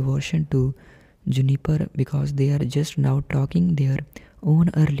his devotion to Juniper because they are just now taking their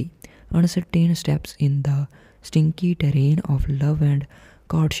own early, uncertain steps in the stinky terrain of love and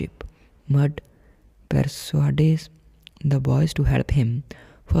courtship. Mud persuades the boys to help him,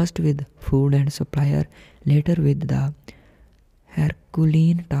 first with food and supplier, later with the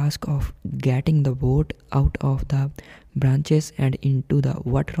Herculean task of getting the boat out of the branches and into the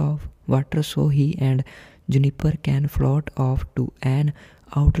water so he and Juniper can float off to an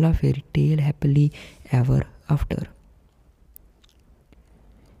outlaw fairy tale happily ever after.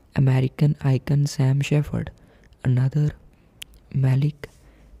 American icon Sam Shepard, another Malik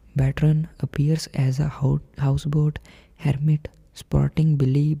veteran, appears as a houseboat hermit sporting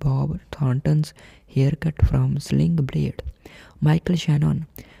Billy Bob Thornton's haircut from Sling Blade. Michael Shannon,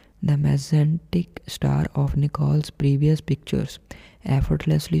 the magnetic star of Nichols' previous pictures,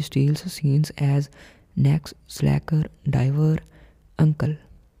 effortlessly steals scenes as Neck's slacker diver uncle.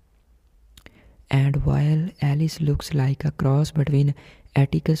 And while Alice looks like a cross between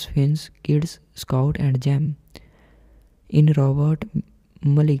Atticus Finn's Kids Scout and Jem in Robert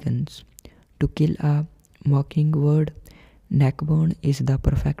Mulligan's To Kill a Mockingbird, Neckbone is the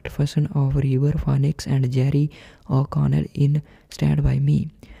perfect fusion of River Phoenix and Jerry O'Connell in Stand By Me.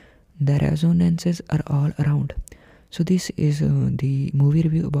 The resonances are all around. So this is the movie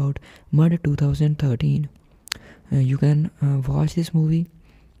review about Mud 2013. You can watch this movie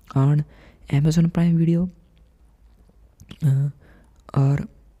on Amazon Prime Video, or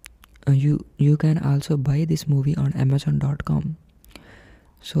you can also buy this movie on Amazon.com.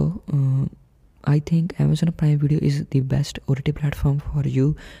 So I think Amazon Prime Video is the best OTT platform for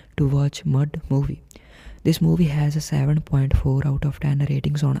you to watch Mud movie. This movie has a 7.4 out of 10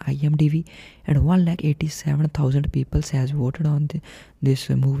 ratings on IMDb, and 1,87,000 people has voted on this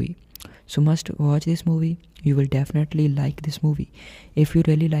movie. So must watch this movie. You will definitely like this movie. If you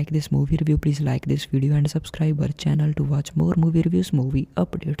really like this movie review, please like this video and subscribe our channel to watch more movie reviews, movie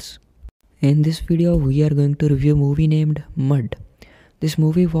updates. In this video, we are going to review a movie named Mud. This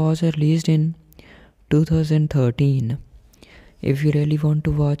movie was released in 2013. If you really want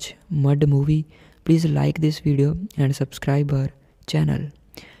to watch Mud movie, please like this video and subscribe our channel,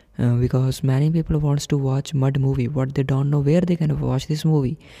 because many people wants to watch Mud movie but they don't know where they can watch this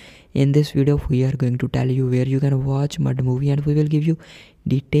movie. In this video we are going to tell you where you can watch Mud movie, and we will give you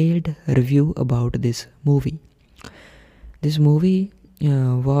detailed review about this movie. This movie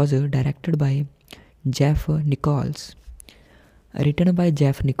was directed by Jeff Nichols, written by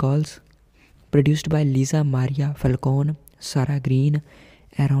Jeff Nichols, produced by Lisa Maria Falcone, Sarah Green,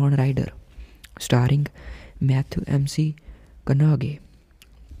 Aaron Ryder, starring Matthew McConaughey,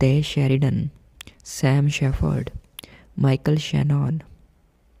 Tye Sheridan, Sam Shepard, Michael Shannon,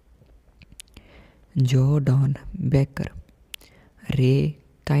 Joe Don Baker, Ray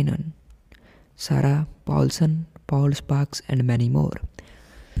Kynan, Sarah Paulson, Paul Sparks, and many more.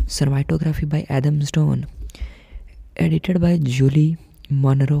 Cinematography by Adam Stone, edited by Julie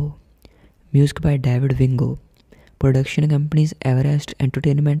Monroe, music by David Wingo. Production companies Everest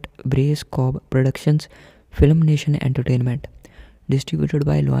Entertainment, Brace Cove Productions, FilmNation Entertainment. Distributed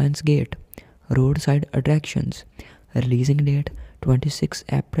by Lionsgate, Roadside Attractions. Releasing date 26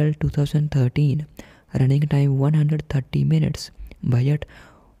 April 2013. Running time 130 minutes. Budget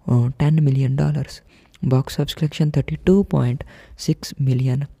 $10 million. Box office collection $32.6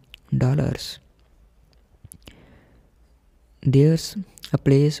 million. There's a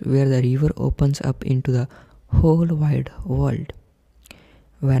place where the river opens up into the whole wide world.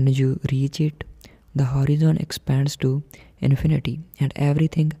 When you reach it, the horizon expands to infinity, and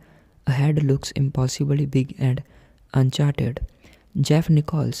everything ahead looks impossibly big and uncharted. Jeff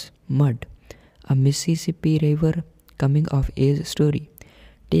Nichols' Mud, a Mississippi River coming of age story,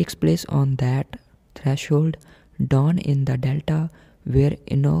 takes place on that threshold dawn in the Delta where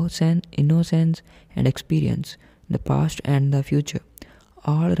innocence and experience, the past and the future,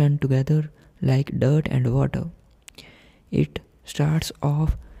 all run together like dirt and water. It starts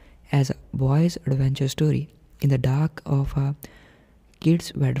off as a boy's adventure story in the dark of a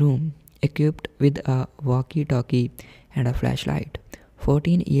kid's bedroom, equipped with a walkie-talkie and a flashlight.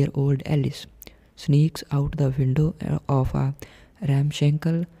 14-year-old Alice sneaks out the window of a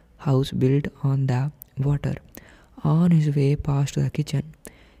ramshackle house built on the water. On his way past the kitchen,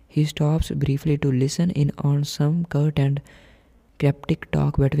 he stops briefly to listen in on some curt and cryptic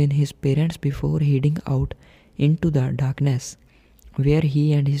talk between his parents before heading out into the darkness, where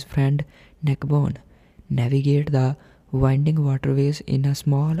he and his friend Neckbone navigate the winding waterways in a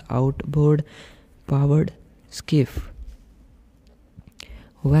small outboard powered skiff.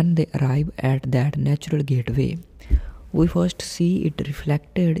 When they arrive at that natural gateway, we first see it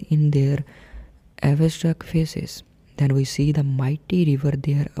reflected in their awestruck faces. Then we see the mighty river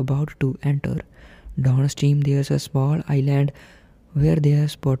they are about to enter. Downstream there's a small island where they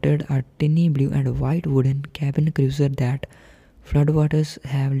have spotted a tiny blue and white wooden cabin cruiser that floodwaters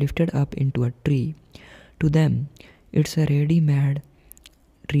have lifted up into a tree. To them, it's a ready-made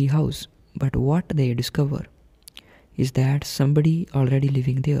treehouse, but what they discover is that somebody already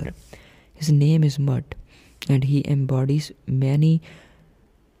living there. His name is Mud, and he embodies many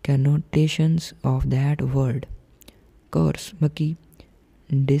connotations of that word. Coarse, mucky,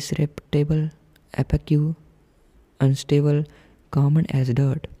 disreputable, opaque, unstable, common as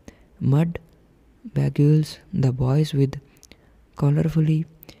dirt. Mud beguiles the boys with colorfully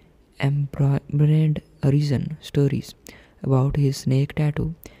embroidered reason stories about his snake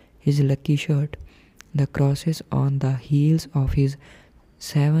tattoo, his lucky shirt, the crosses on the heels of his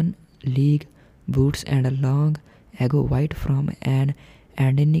 7-league boots, and a long ago white from an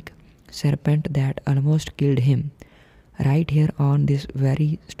endemic serpent that almost killed him. Right here on this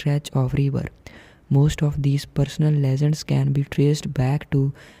very stretch of river, most of these personal legends can be traced back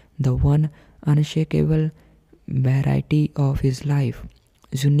to the one unshakable variety of his life,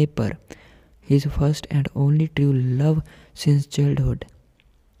 Juniper, his first and only true love since childhood.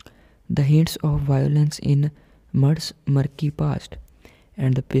 The hints of violence in Mud's murky past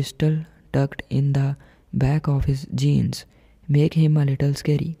and the pistol tucked in the back of his jeans make him a little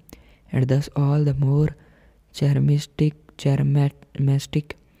scary, and thus all the more charmistic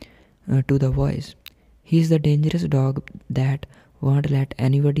to the voice. He is the dangerous dog that won't let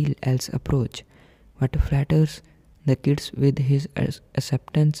anybody else approach, but flatters the kids with his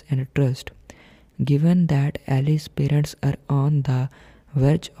acceptance and trust. Given that Allie's parents are on the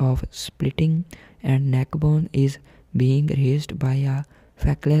verge of splitting and Neckbone is being raised by a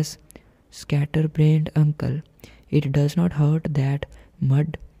feckless, scatterbrained uncle, it does not hurt that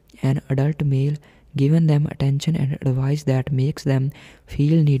Mud, an adult male, given them attention and advice that makes them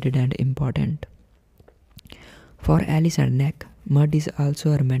feel needed and important. For Alice and Neck, Mud is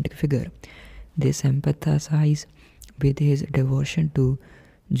also a romantic figure. They sympathize with his devotion to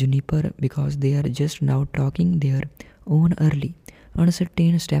Juniper because they are just now taking their own early,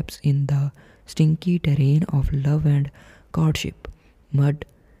 uncertain steps in the stinky terrain of love and courtship. Mud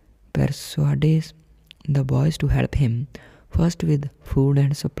persuades the boys to help him, first with food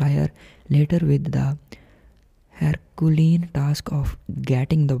and supplier, later with the Herculean task of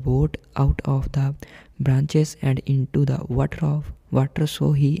getting the boat out of the branches and into the water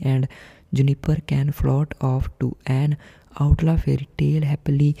so he and Juniper can float off to an outlaw fairy tale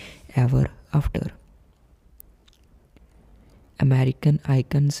happily ever after. American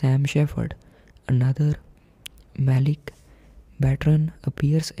icon Sam Shepard, another Malik veteran,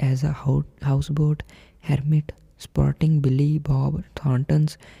 appears as a houseboat hermit sporting Billy Bob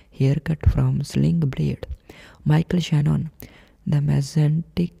Thornton's haircut from Sling Blade. Michael Shannon, the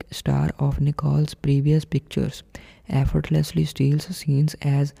magnetic star of Nichols' previous pictures, effortlessly steals scenes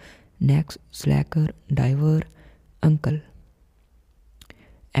as Neck's slacker diver uncle.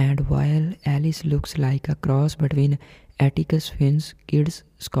 And while Alice looks like a cross between Atticus Finn's Kids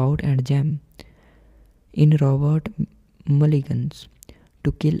Scout and Jem in Robert Mulligan's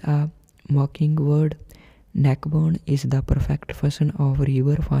To Kill a Mockingbird, Neckbone is the perfect fusion of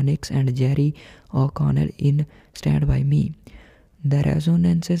River Phoenix and Jerry O'Connell in Stand By Me. The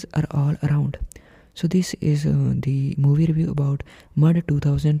resonances are all around. So this is the movie review about Mud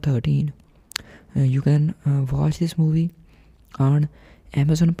 2013. You can watch this movie on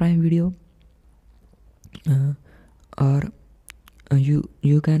Amazon Prime Video, or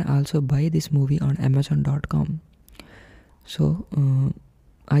you can also buy this movie on Amazon.com. So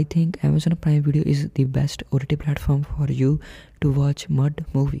I think Amazon Prime Video is the best OTT platform for you to watch Mud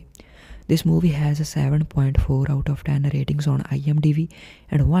movie. This movie has a 7.4 out of 10 ratings on IMDb,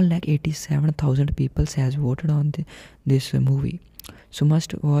 and 187,000 people has voted on this movie. So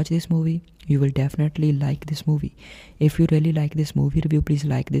must watch this movie. You will definitely like this movie. If you really like this movie review, please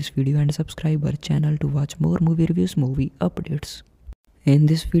like this video and subscribe our channel to watch more movie reviews, movie updates. In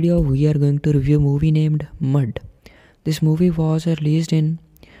this video, we are going to review a movie named Mud. This movie was released in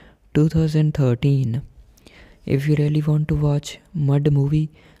 2013. If you really want to watch mud movie,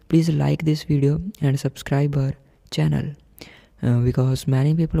 please like this video and subscribe our channel. Because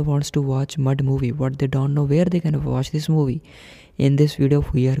many people wants to watch mud movie, what they don't know where they can watch this movie. In this video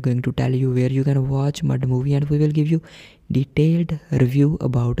we are going to tell you where you can watch mud movie, and we will give you detailed review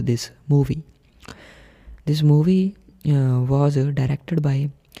about this movie. This movie was directed by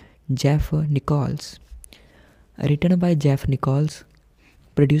Jeff Nichols, written by Jeff Nichols,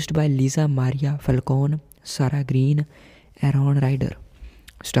 produced by Lisa Maria Falcone, Sarah Green, Aaron Ryder,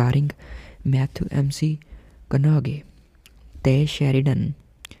 starring Matthew McConaughey, Tye Sheridan,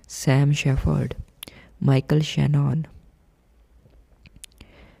 Sam Shepard, Michael Shannon,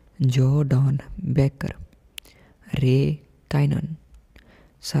 Joe Don Baker, Ray Kynan,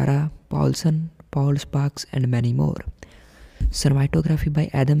 Sarah Paulson, Paul Sparks, and many more. Cinematography by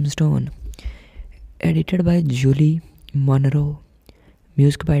Adam Stone, edited by Julie Monroe,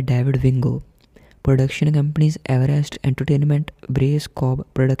 music by David Wingo. Production companies Everest Entertainment, Brace Cove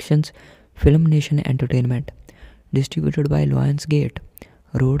Productions, FilmNation Entertainment. Distributed by Lionsgate,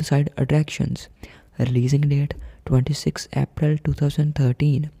 Roadside Attractions. Releasing date 26 April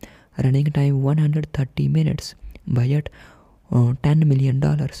 2013. Running time 130 minutes. Budget $10 million.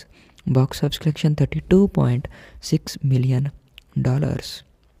 Box office collection $32.6 million.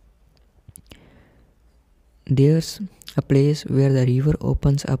 There's a place where the river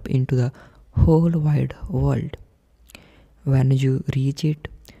opens up into the whole wide world. When you reach it,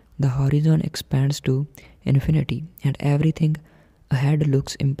 the horizon expands to infinity, and everything ahead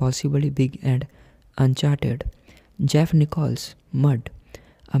looks impossibly big and uncharted. Jeff Nichols' Mud,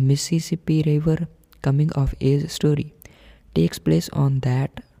 a Mississippi River coming-of-age story, takes place on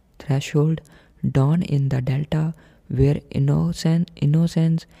that threshold, dawn in the Delta, where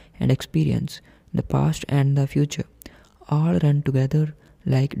innocence and experience, the past and the future, all run together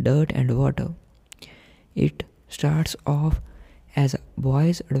like dirt and water. It starts off as a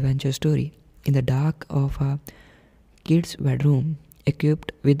boy's adventure story in the dark of a kid's bedroom,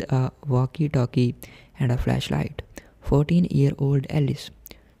 equipped with a walkie-talkie and a flashlight. 14-year-old Alice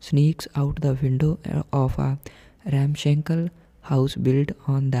sneaks out the window of a ramshackle house built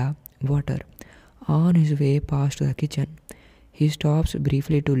on the water. On his way past the kitchen, he stops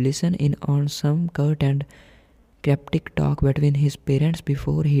briefly to listen in on some curt and cryptic talk between his parents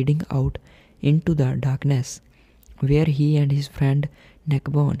before heading out into the darkness, where he and his friend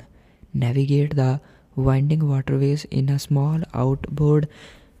Neckbone navigate the winding waterways in a small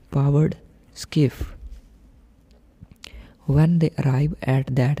outboard-powered skiff. When they arrive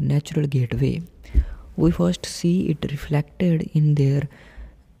at that natural gateway, we first see it reflected in their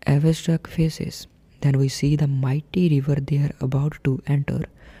awestruck faces. Then we see the mighty river they are about to enter.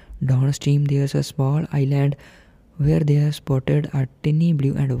 Downstream there's a small island where they are spotted a tiny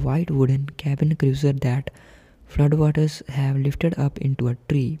blue and white wooden cabin cruiser that floodwaters have lifted up into a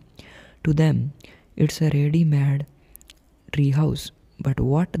tree. To them, it's a ready-made treehouse, but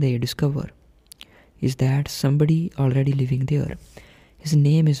what they discover is that somebody already living there. His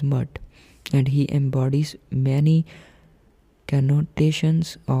name is Mud, and he embodies many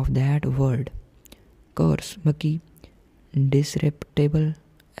connotations of that word: coarse, mucky, disreputable,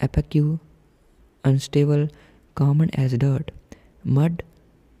 opaque, unstable, common as dirt. Mud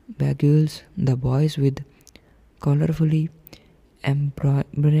beguiles the boys with colorfully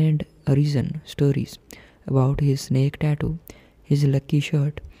embroidered origin stories about his snake tattoo, his lucky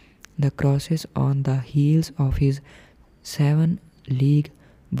shirt, the crosses on the heels of his 7-league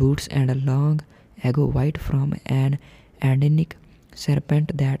boots, and a long ago white from an endemic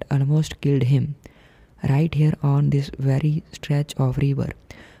serpent that almost killed him. Right here on this very stretch of river,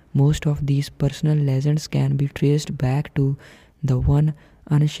 most of these personal legends can be traced back to the one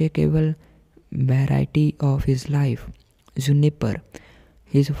unshakable variety of his life, Juniper,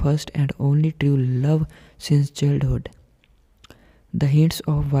 his first and only true love since childhood. The hints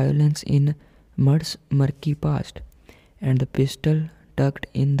of violence in Mud's murky past, and the pistol tucked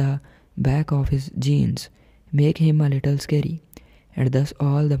in the back of his jeans, make him a little scary, and thus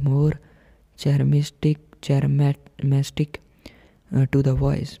all the more charmistic to the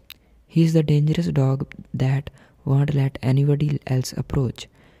voice. He is the dangerous dog that won't let anybody else approach,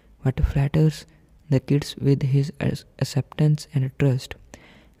 but flatters the kids with his acceptance and trust.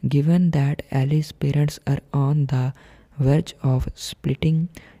 Given that Alice's parents are on the verge of splitting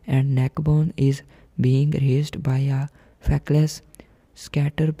and Neckbone is being raised by a feckless,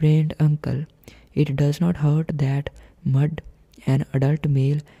 scatterbrained uncle, it does not hurt that Mud, an adult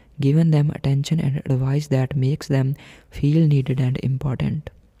male, given them attention and advice that makes them feel needed and important.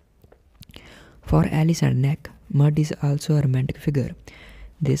 For Alice and Neck, Mud is also a romantic figure.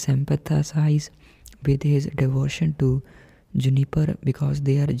 They sympathize with his devotion to Juniper because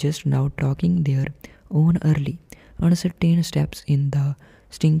they are just now taking their own early, uncertain steps in the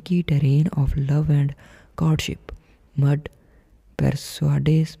stinky terrain of love and courtship. Mud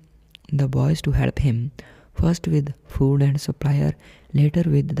persuades the boys to help him, first with food and supplier, later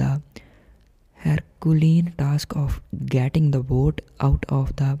with the Herculean task of getting the boat out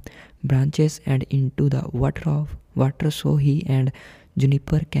of the branches and into the water so he and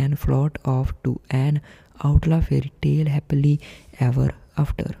Juniper can float off to an outlaw fairy tale happily ever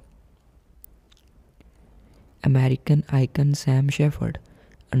after. American icon Sam Shepard,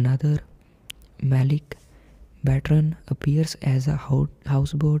 another Malik veteran, appears as a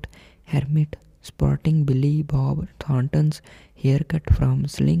houseboat hermit sporting Billy Bob Thornton's haircut from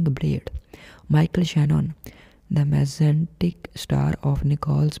Sling Blade. Michael Shannon, the magnetic star of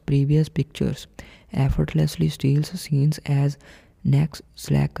Nichols' previous pictures, effortlessly steals scenes as Neck's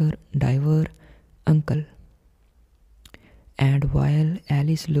slacker diver uncle. And while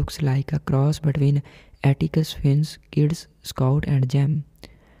Alice looks like a cross between Atticus Finn's Kids Scout and Jem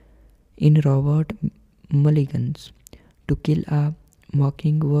in Robert Mulligan's To Kill a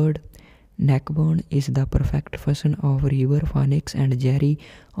Mockingbird, Neckbone is the perfect fusion of River Phoenix and Jerry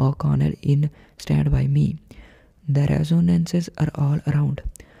O'Connell in Stand By Me. The resonances are all around.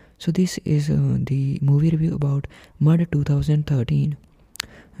 So this is the movie review about Mud 2013.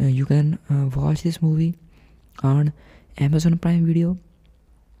 You can watch this movie on Amazon Prime Video,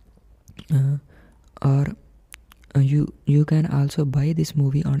 or you can also buy this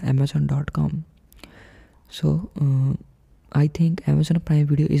movie on Amazon.com. So I think Amazon Prime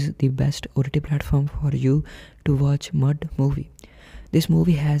Video is the best OTT platform for you to watch Mud movie. This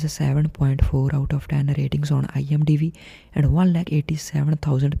movie has a 7.4 out of 10 ratings on IMDb, and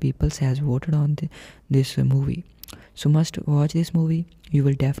 187,000 people has voted on this movie. So must watch this movie. You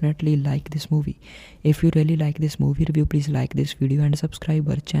will definitely like this movie. If you really like this movie review, please like this video and subscribe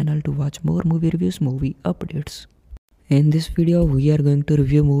our channel to watch more movie reviews, movie updates. In this video, we are going to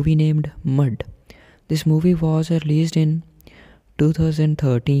review a movie named Mud. This movie was released in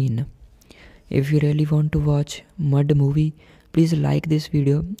 2013. If you really want to watch Mud movie, please like this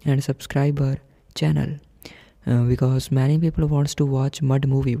video and subscribe our channel. Because many people wants to watch Mud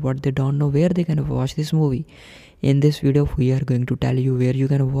movie, but they don't know where they can watch this movie. In this video, we are going to tell you where you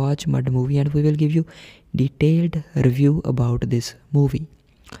can watch Mud movie, and we will give you detailed review about this movie.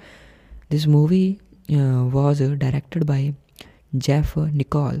 This movie was directed by Jeff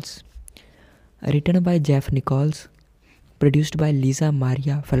Nichols, written by Jeff Nichols, produced by Lisa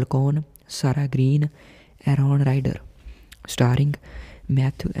Maria Falcone, Sarah Green, Aaron Ryder, starring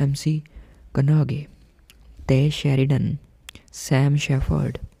Matthew McConaughey, Tye Sheridan, Sam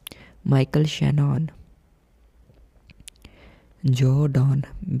Shepard, Michael Shannon, Joe Don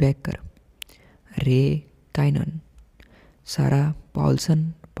Baker, Ray Kynan, Sarah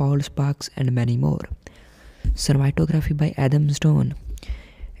Paulson, Paul Sparks, and many more. Cinematography by Adam Stone,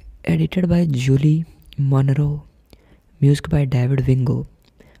 edited by Julie Monroe, music by David Wingo.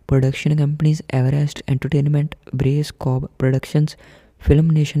 Production companies Everest Entertainment, Brace Cove Productions,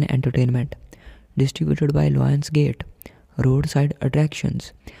 FilmNation Entertainment. Distributed by Lionsgate, Roadside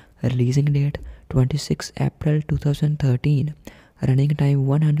Attractions. Releasing date 26 April 2013. Running time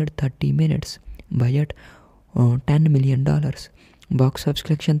 130 minutes. Budget $10 million. Box office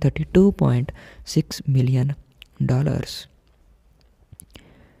collection $32.6 million.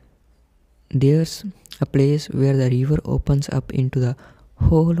 There's a place where the river opens up into the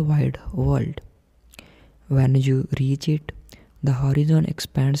whole wide world. When you reach it, the horizon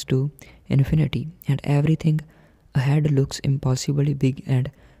expands to infinity, and everything ahead looks impossibly big and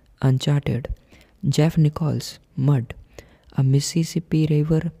uncharted. Jeff Nichols' Mud, a Mississippi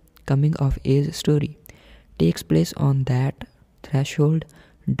River coming-of-age story, takes place on that threshold,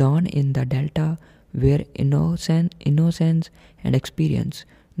 dawn in the Delta, where innocence and experience,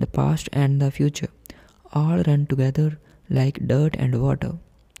 the past and the future, all run together like dirt and water.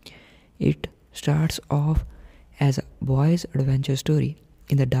 It starts off as a boy's adventure story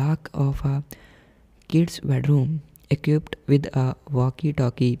in the dark of a kid's bedroom, equipped with a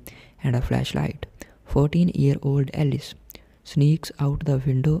walkie-talkie and a flashlight. 14-year-old Alice sneaks out the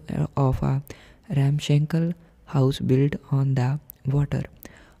window of a ramshackle house built on the water.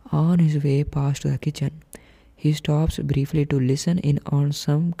 On his way past the kitchen, he stops briefly to listen in on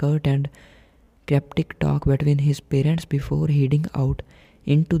some curt and cryptic talk between his parents before heading out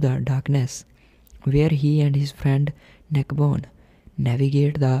into the darkness, where he and his friend Neckbone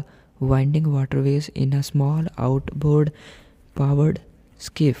navigate the winding waterways in a small outboard-powered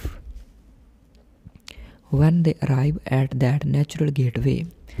skiff. When they arrive at that natural gateway,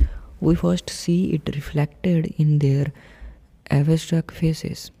 we first see it reflected in their awestruck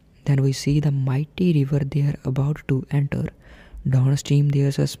faces. Then we see the mighty river they are about to enter. Downstream,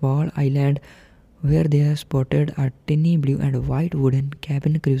 there's a small island where they have spotted a tiny blue and white wooden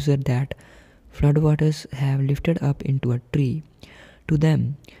cabin cruiser that floodwaters have lifted up into a tree. To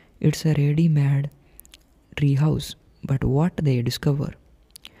them, it's a ready-made treehouse, but what they discover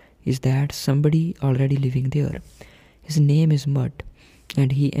is that somebody already living there. His name is Mud,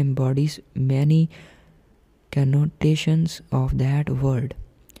 and he embodies many connotations of that word: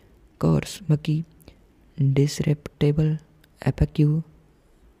 coarse, mucky, disreputable, opaque,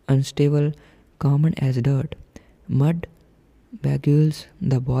 unstable, common as dirt. Mud beguiles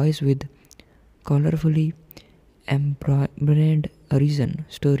the boys with colorfully embroidered reason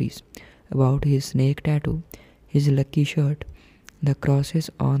stories about his snake tattoo, his lucky shirt, the crosses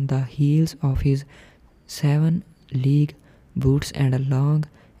on the heels of his 7-league boots, and a long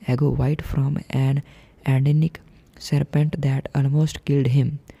ago bite from an endemic serpent that almost killed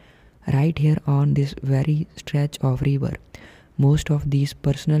him. Right here on this very stretch of river, most of these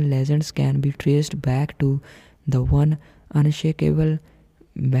personal legends can be traced back to the one unshakable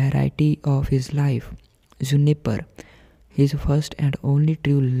variety of his life, Juniper, his first and only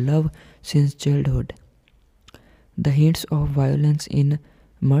true love since childhood. The hints of violence in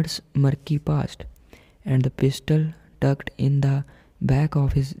Mud's murky past and the pistol tucked in the back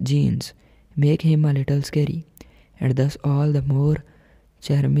of his jeans make him a little scary, and thus all the more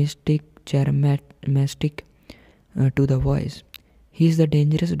charmistic to the voice. He is the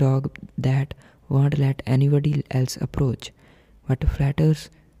dangerous dog that won't let anybody else approach, but flatters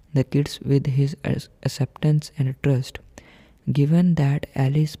the kids with his acceptance and trust. Given that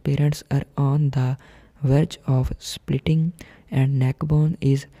Alice's parents are on the verge of splitting and Neckbone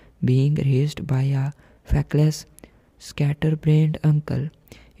is being raised by a feckless, scatterbrained uncle,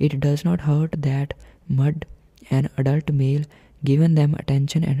 it does not hurt that Mud, an adult male, given them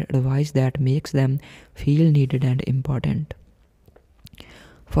attention and advice that makes them feel needed and important.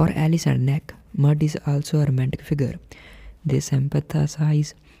 For Alice and Neck, Mud is also a romantic figure. They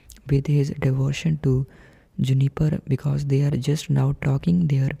sympathize with his devotion to Juniper because they are just now taking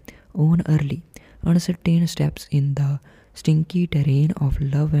their own early, uncertain steps in the stinky terrain of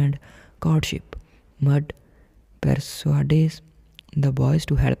love and courtship. Mud persuades the boys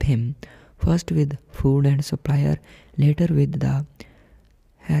to help him, first with food and supplier, later with the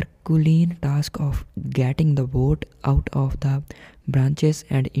Herculean task of getting the boat out of the branches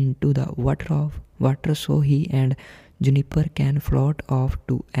and into the water so he and Juniper can float off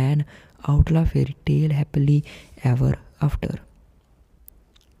to an outlaw fairy tale happily ever after.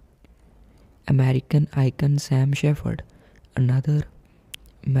 American icon Sam Shepard, another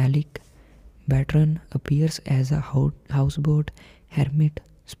Malik veteran, appears as a houseboat hermit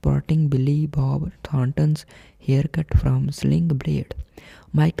sporting Billy Bob Thornton's haircut from Sling Blade.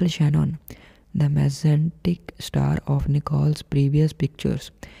 Michael Shannon, the magnetic star of Nichols' previous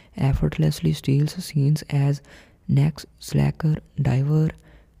pictures, effortlessly steals scenes as Neck's slacker diver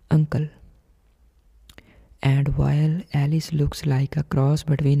uncle. And while Alice looks like a cross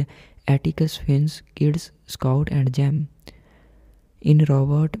between Atticus Finn's Kids Scout and Jem in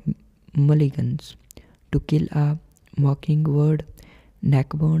Robert Mulligan's To Kill a Mockingbird,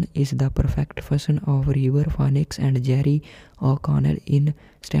 Neckbone is the perfect fusion of River Phoenix and Jerry O'Connell in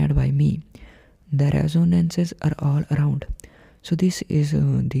Stand By Me. The resonances are all around. So this is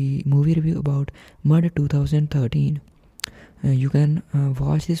the movie review about Mud 2013. You can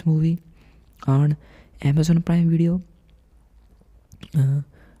watch this movie on Amazon Prime Video,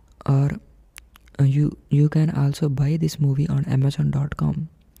 or you can also buy this movie on Amazon.com.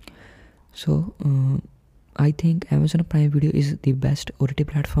 So I think Amazon Prime Video is the best OTT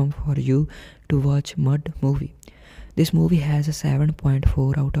platform for you to watch Mud movie. This movie has a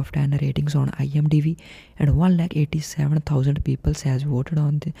 7.4 out of 10 ratings on IMDb, and 187,000 people has voted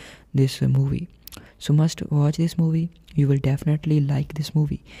on this movie. So must watch this movie. You will definitely like this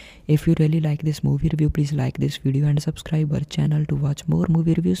movie. If you really like this movie review, please like this video and subscribe our channel to watch more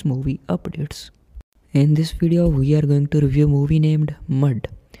movie reviews, movie updates. In this video, we are going to review a movie named Mud.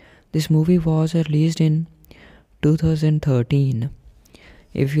 This movie was released in 2013.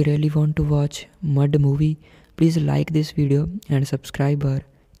 If you really want to watch Mud movie, please like this video and subscribe our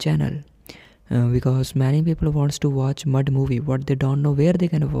channel, because many people wants to watch Mud movie, but they don't know where they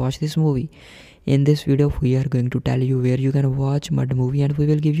can watch this movie. In this video, we are going to tell you where you can watch Mud movie, and we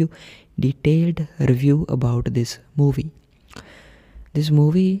will give you detailed review about this movie. This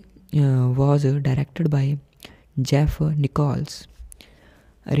movie was directed by Jeff Nichols,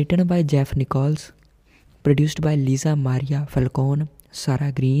 written by Jeff Nichols, Produced by Lisa Maria Falcone,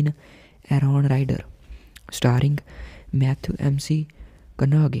 Sarah Green, Aaron Ryder. Starring Matthew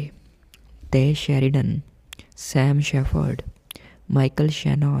McConaughey, Tye Sheridan, Sam Shepard, Michael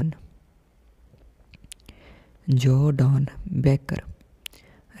Shannon, Joe Don Baker,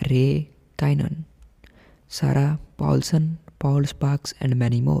 Ray Kynan, Sarah Paulson, Paul Sparks, and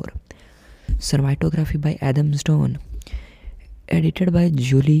many more. Cinematography by Adam Stone. Edited by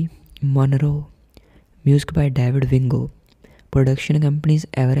Julie Monroe. Music by David Wingo. Production companies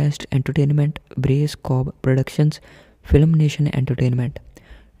Everest Entertainment, Brace Cove Productions, FilmNation Entertainment.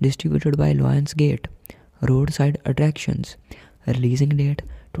 Distributed by Lionsgate, Roadside Attractions. Releasing date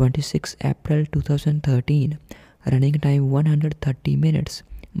 26 April 2013. Running time 130 minutes.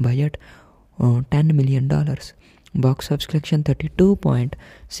 Budget $10 million. Box office collection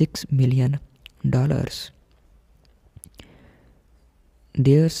 $32.6 million.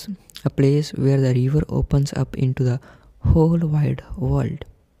 There's a place where the river opens up into the whole wide world.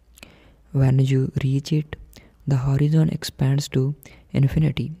 When you reach it, the horizon expands to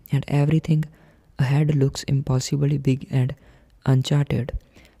infinity, and everything ahead looks impossibly big and uncharted.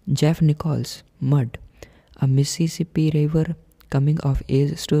 Jeff Nichols' Mud, a Mississippi River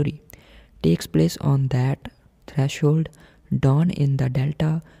coming-of-age story, takes place on that threshold, dawn in the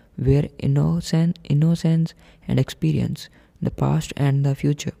Delta, where innocence and experience, the past and the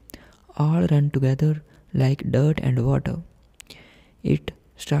future, all run together like dirt and water. It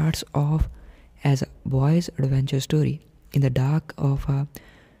starts off as a boy's adventure story in the dark of a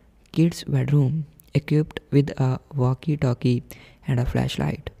kid's bedroom, equipped with a walkie-talkie and a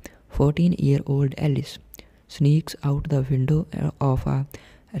flashlight. 14-year-old Alice sneaks out the window of a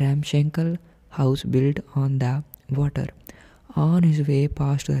ramshackle house built on the water. On his way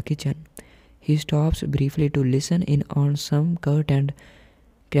past the kitchen, he stops briefly to listen in on some curt and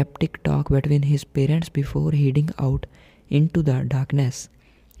cryptic talk between his parents before heading out into the darkness,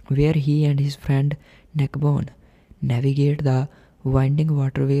 where he and his friend Neckbone navigate the winding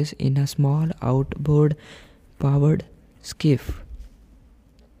waterways in a small outboard-powered skiff.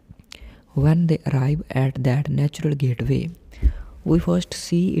 When they arrive at that natural gateway, we first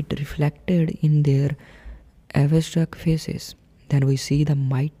see it reflected in their awestruck faces. Then we see the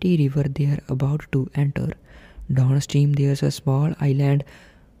mighty river they are about to enter. Downstream there's a small island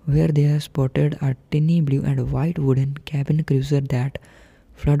where they are spotted a tiny blue and white wooden cabin cruiser that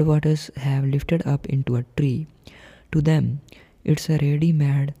floodwaters have lifted up into a tree. To them, it's a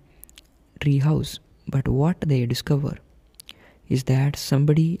ready-made treehouse, but what they discover is that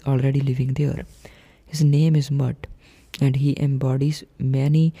somebody already living there. His name is Mud, and he embodies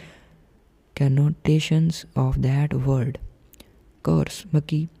many connotations of that word. Coarse,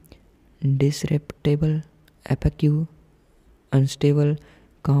 mucky, disreputable, opaque, unstable,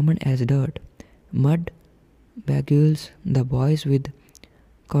 common as dirt. Mud beguiles the boys with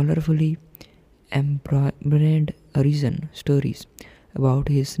colorfully embroidered reason stories about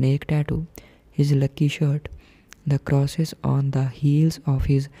his snake tattoo, his lucky shirt, the crosses on the heels of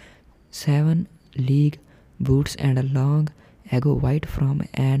his 7-league boots, and a long ago white from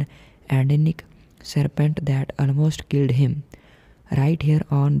an endemic serpent that almost killed him. Right here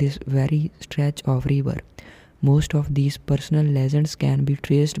on this very stretch of river, most of these personal legends can be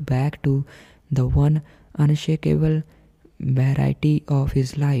traced back to the one unshakable variety of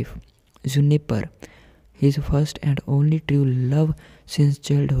his life, Juniper, his first and only true love since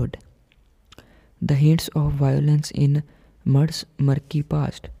childhood. The hints of violence in Mud's murky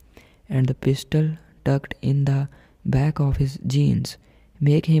past, and the pistol tucked in the back of his jeans,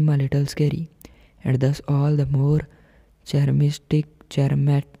 make him a little scary, and thus all the more charmistic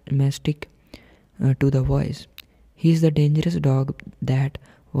to the voice. He is the dangerous dog that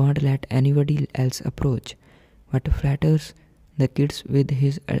won't let anybody else approach, but flatters the kids with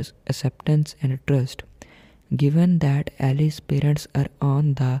his acceptance and trust. Given that Alice's parents are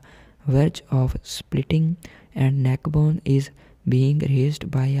on the verge of splitting and Neckbone is being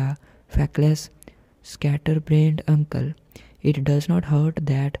raised by a feckless, scatterbrained uncle, it does not hurt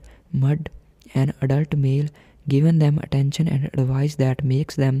that Mud, an adult male, given them attention and advice that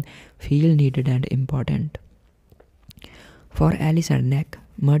makes them feel needed and important. For Alice and Neck,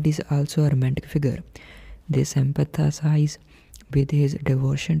 Mud is also a romantic figure. They sympathize with his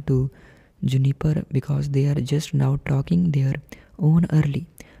devotion to Juniper because they are just now taking their own early,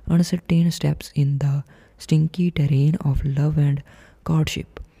 uncertain steps in the stinky terrain of love and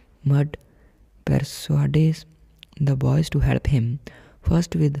courtship. Mud persuades the boys to help him,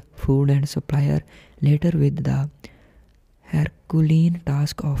 first with food and supplier, later with the Herculean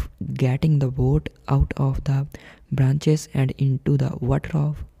task of getting the boat out of the branches and into the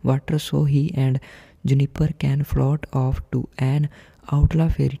water so he and Juniper can float off to an outlaw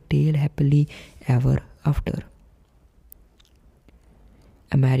fairy tale happily ever after.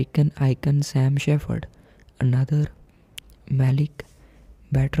 American icon Sam Shepard, another Malik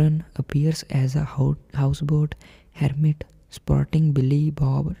veteran, appears as a houseboat hermit sporting Billy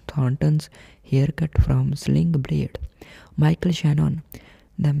Bob Thornton's haircut from Sling Blade. Michael Shannon,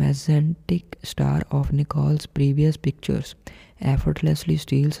 the magnetic star of Nichols' previous pictures, effortlessly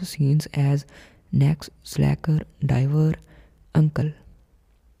steals scenes as neck slacker diver uncle.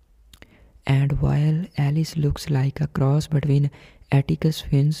 And while Alice looks like a cross between Atticus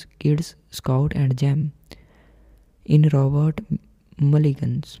Finn's Kid Scout and Jem in Robert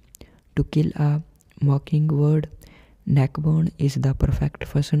Mulligan's To Kill a Mockingbird, Neckbone is the perfect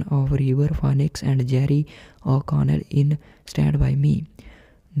fusion of River Phoenix and Jerry O'Connell in Stand By Me.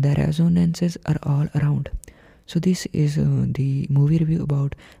 The resonances are all around. So this is the movie review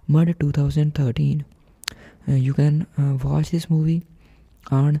about Mud 2013. You can watch this movie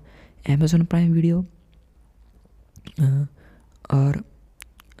on Amazon Prime Video, or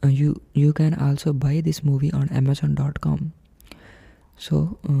you can also buy this movie on Amazon.com.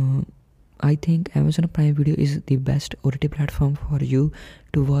 So I think Amazon Prime Video is the best OTT platform for you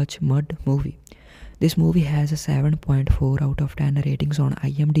to watch Mud movie. This movie has a 7.4 out of 10 ratings on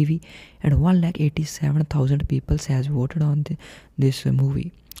IMDb, and 187,000 people has voted on this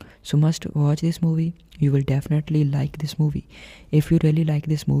movie. So must watch this movie. You will definitely like this movie. If you really like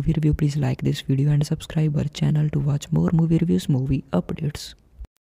this movie review, please like this video and subscribe our channel to watch more movie reviews, movie updates.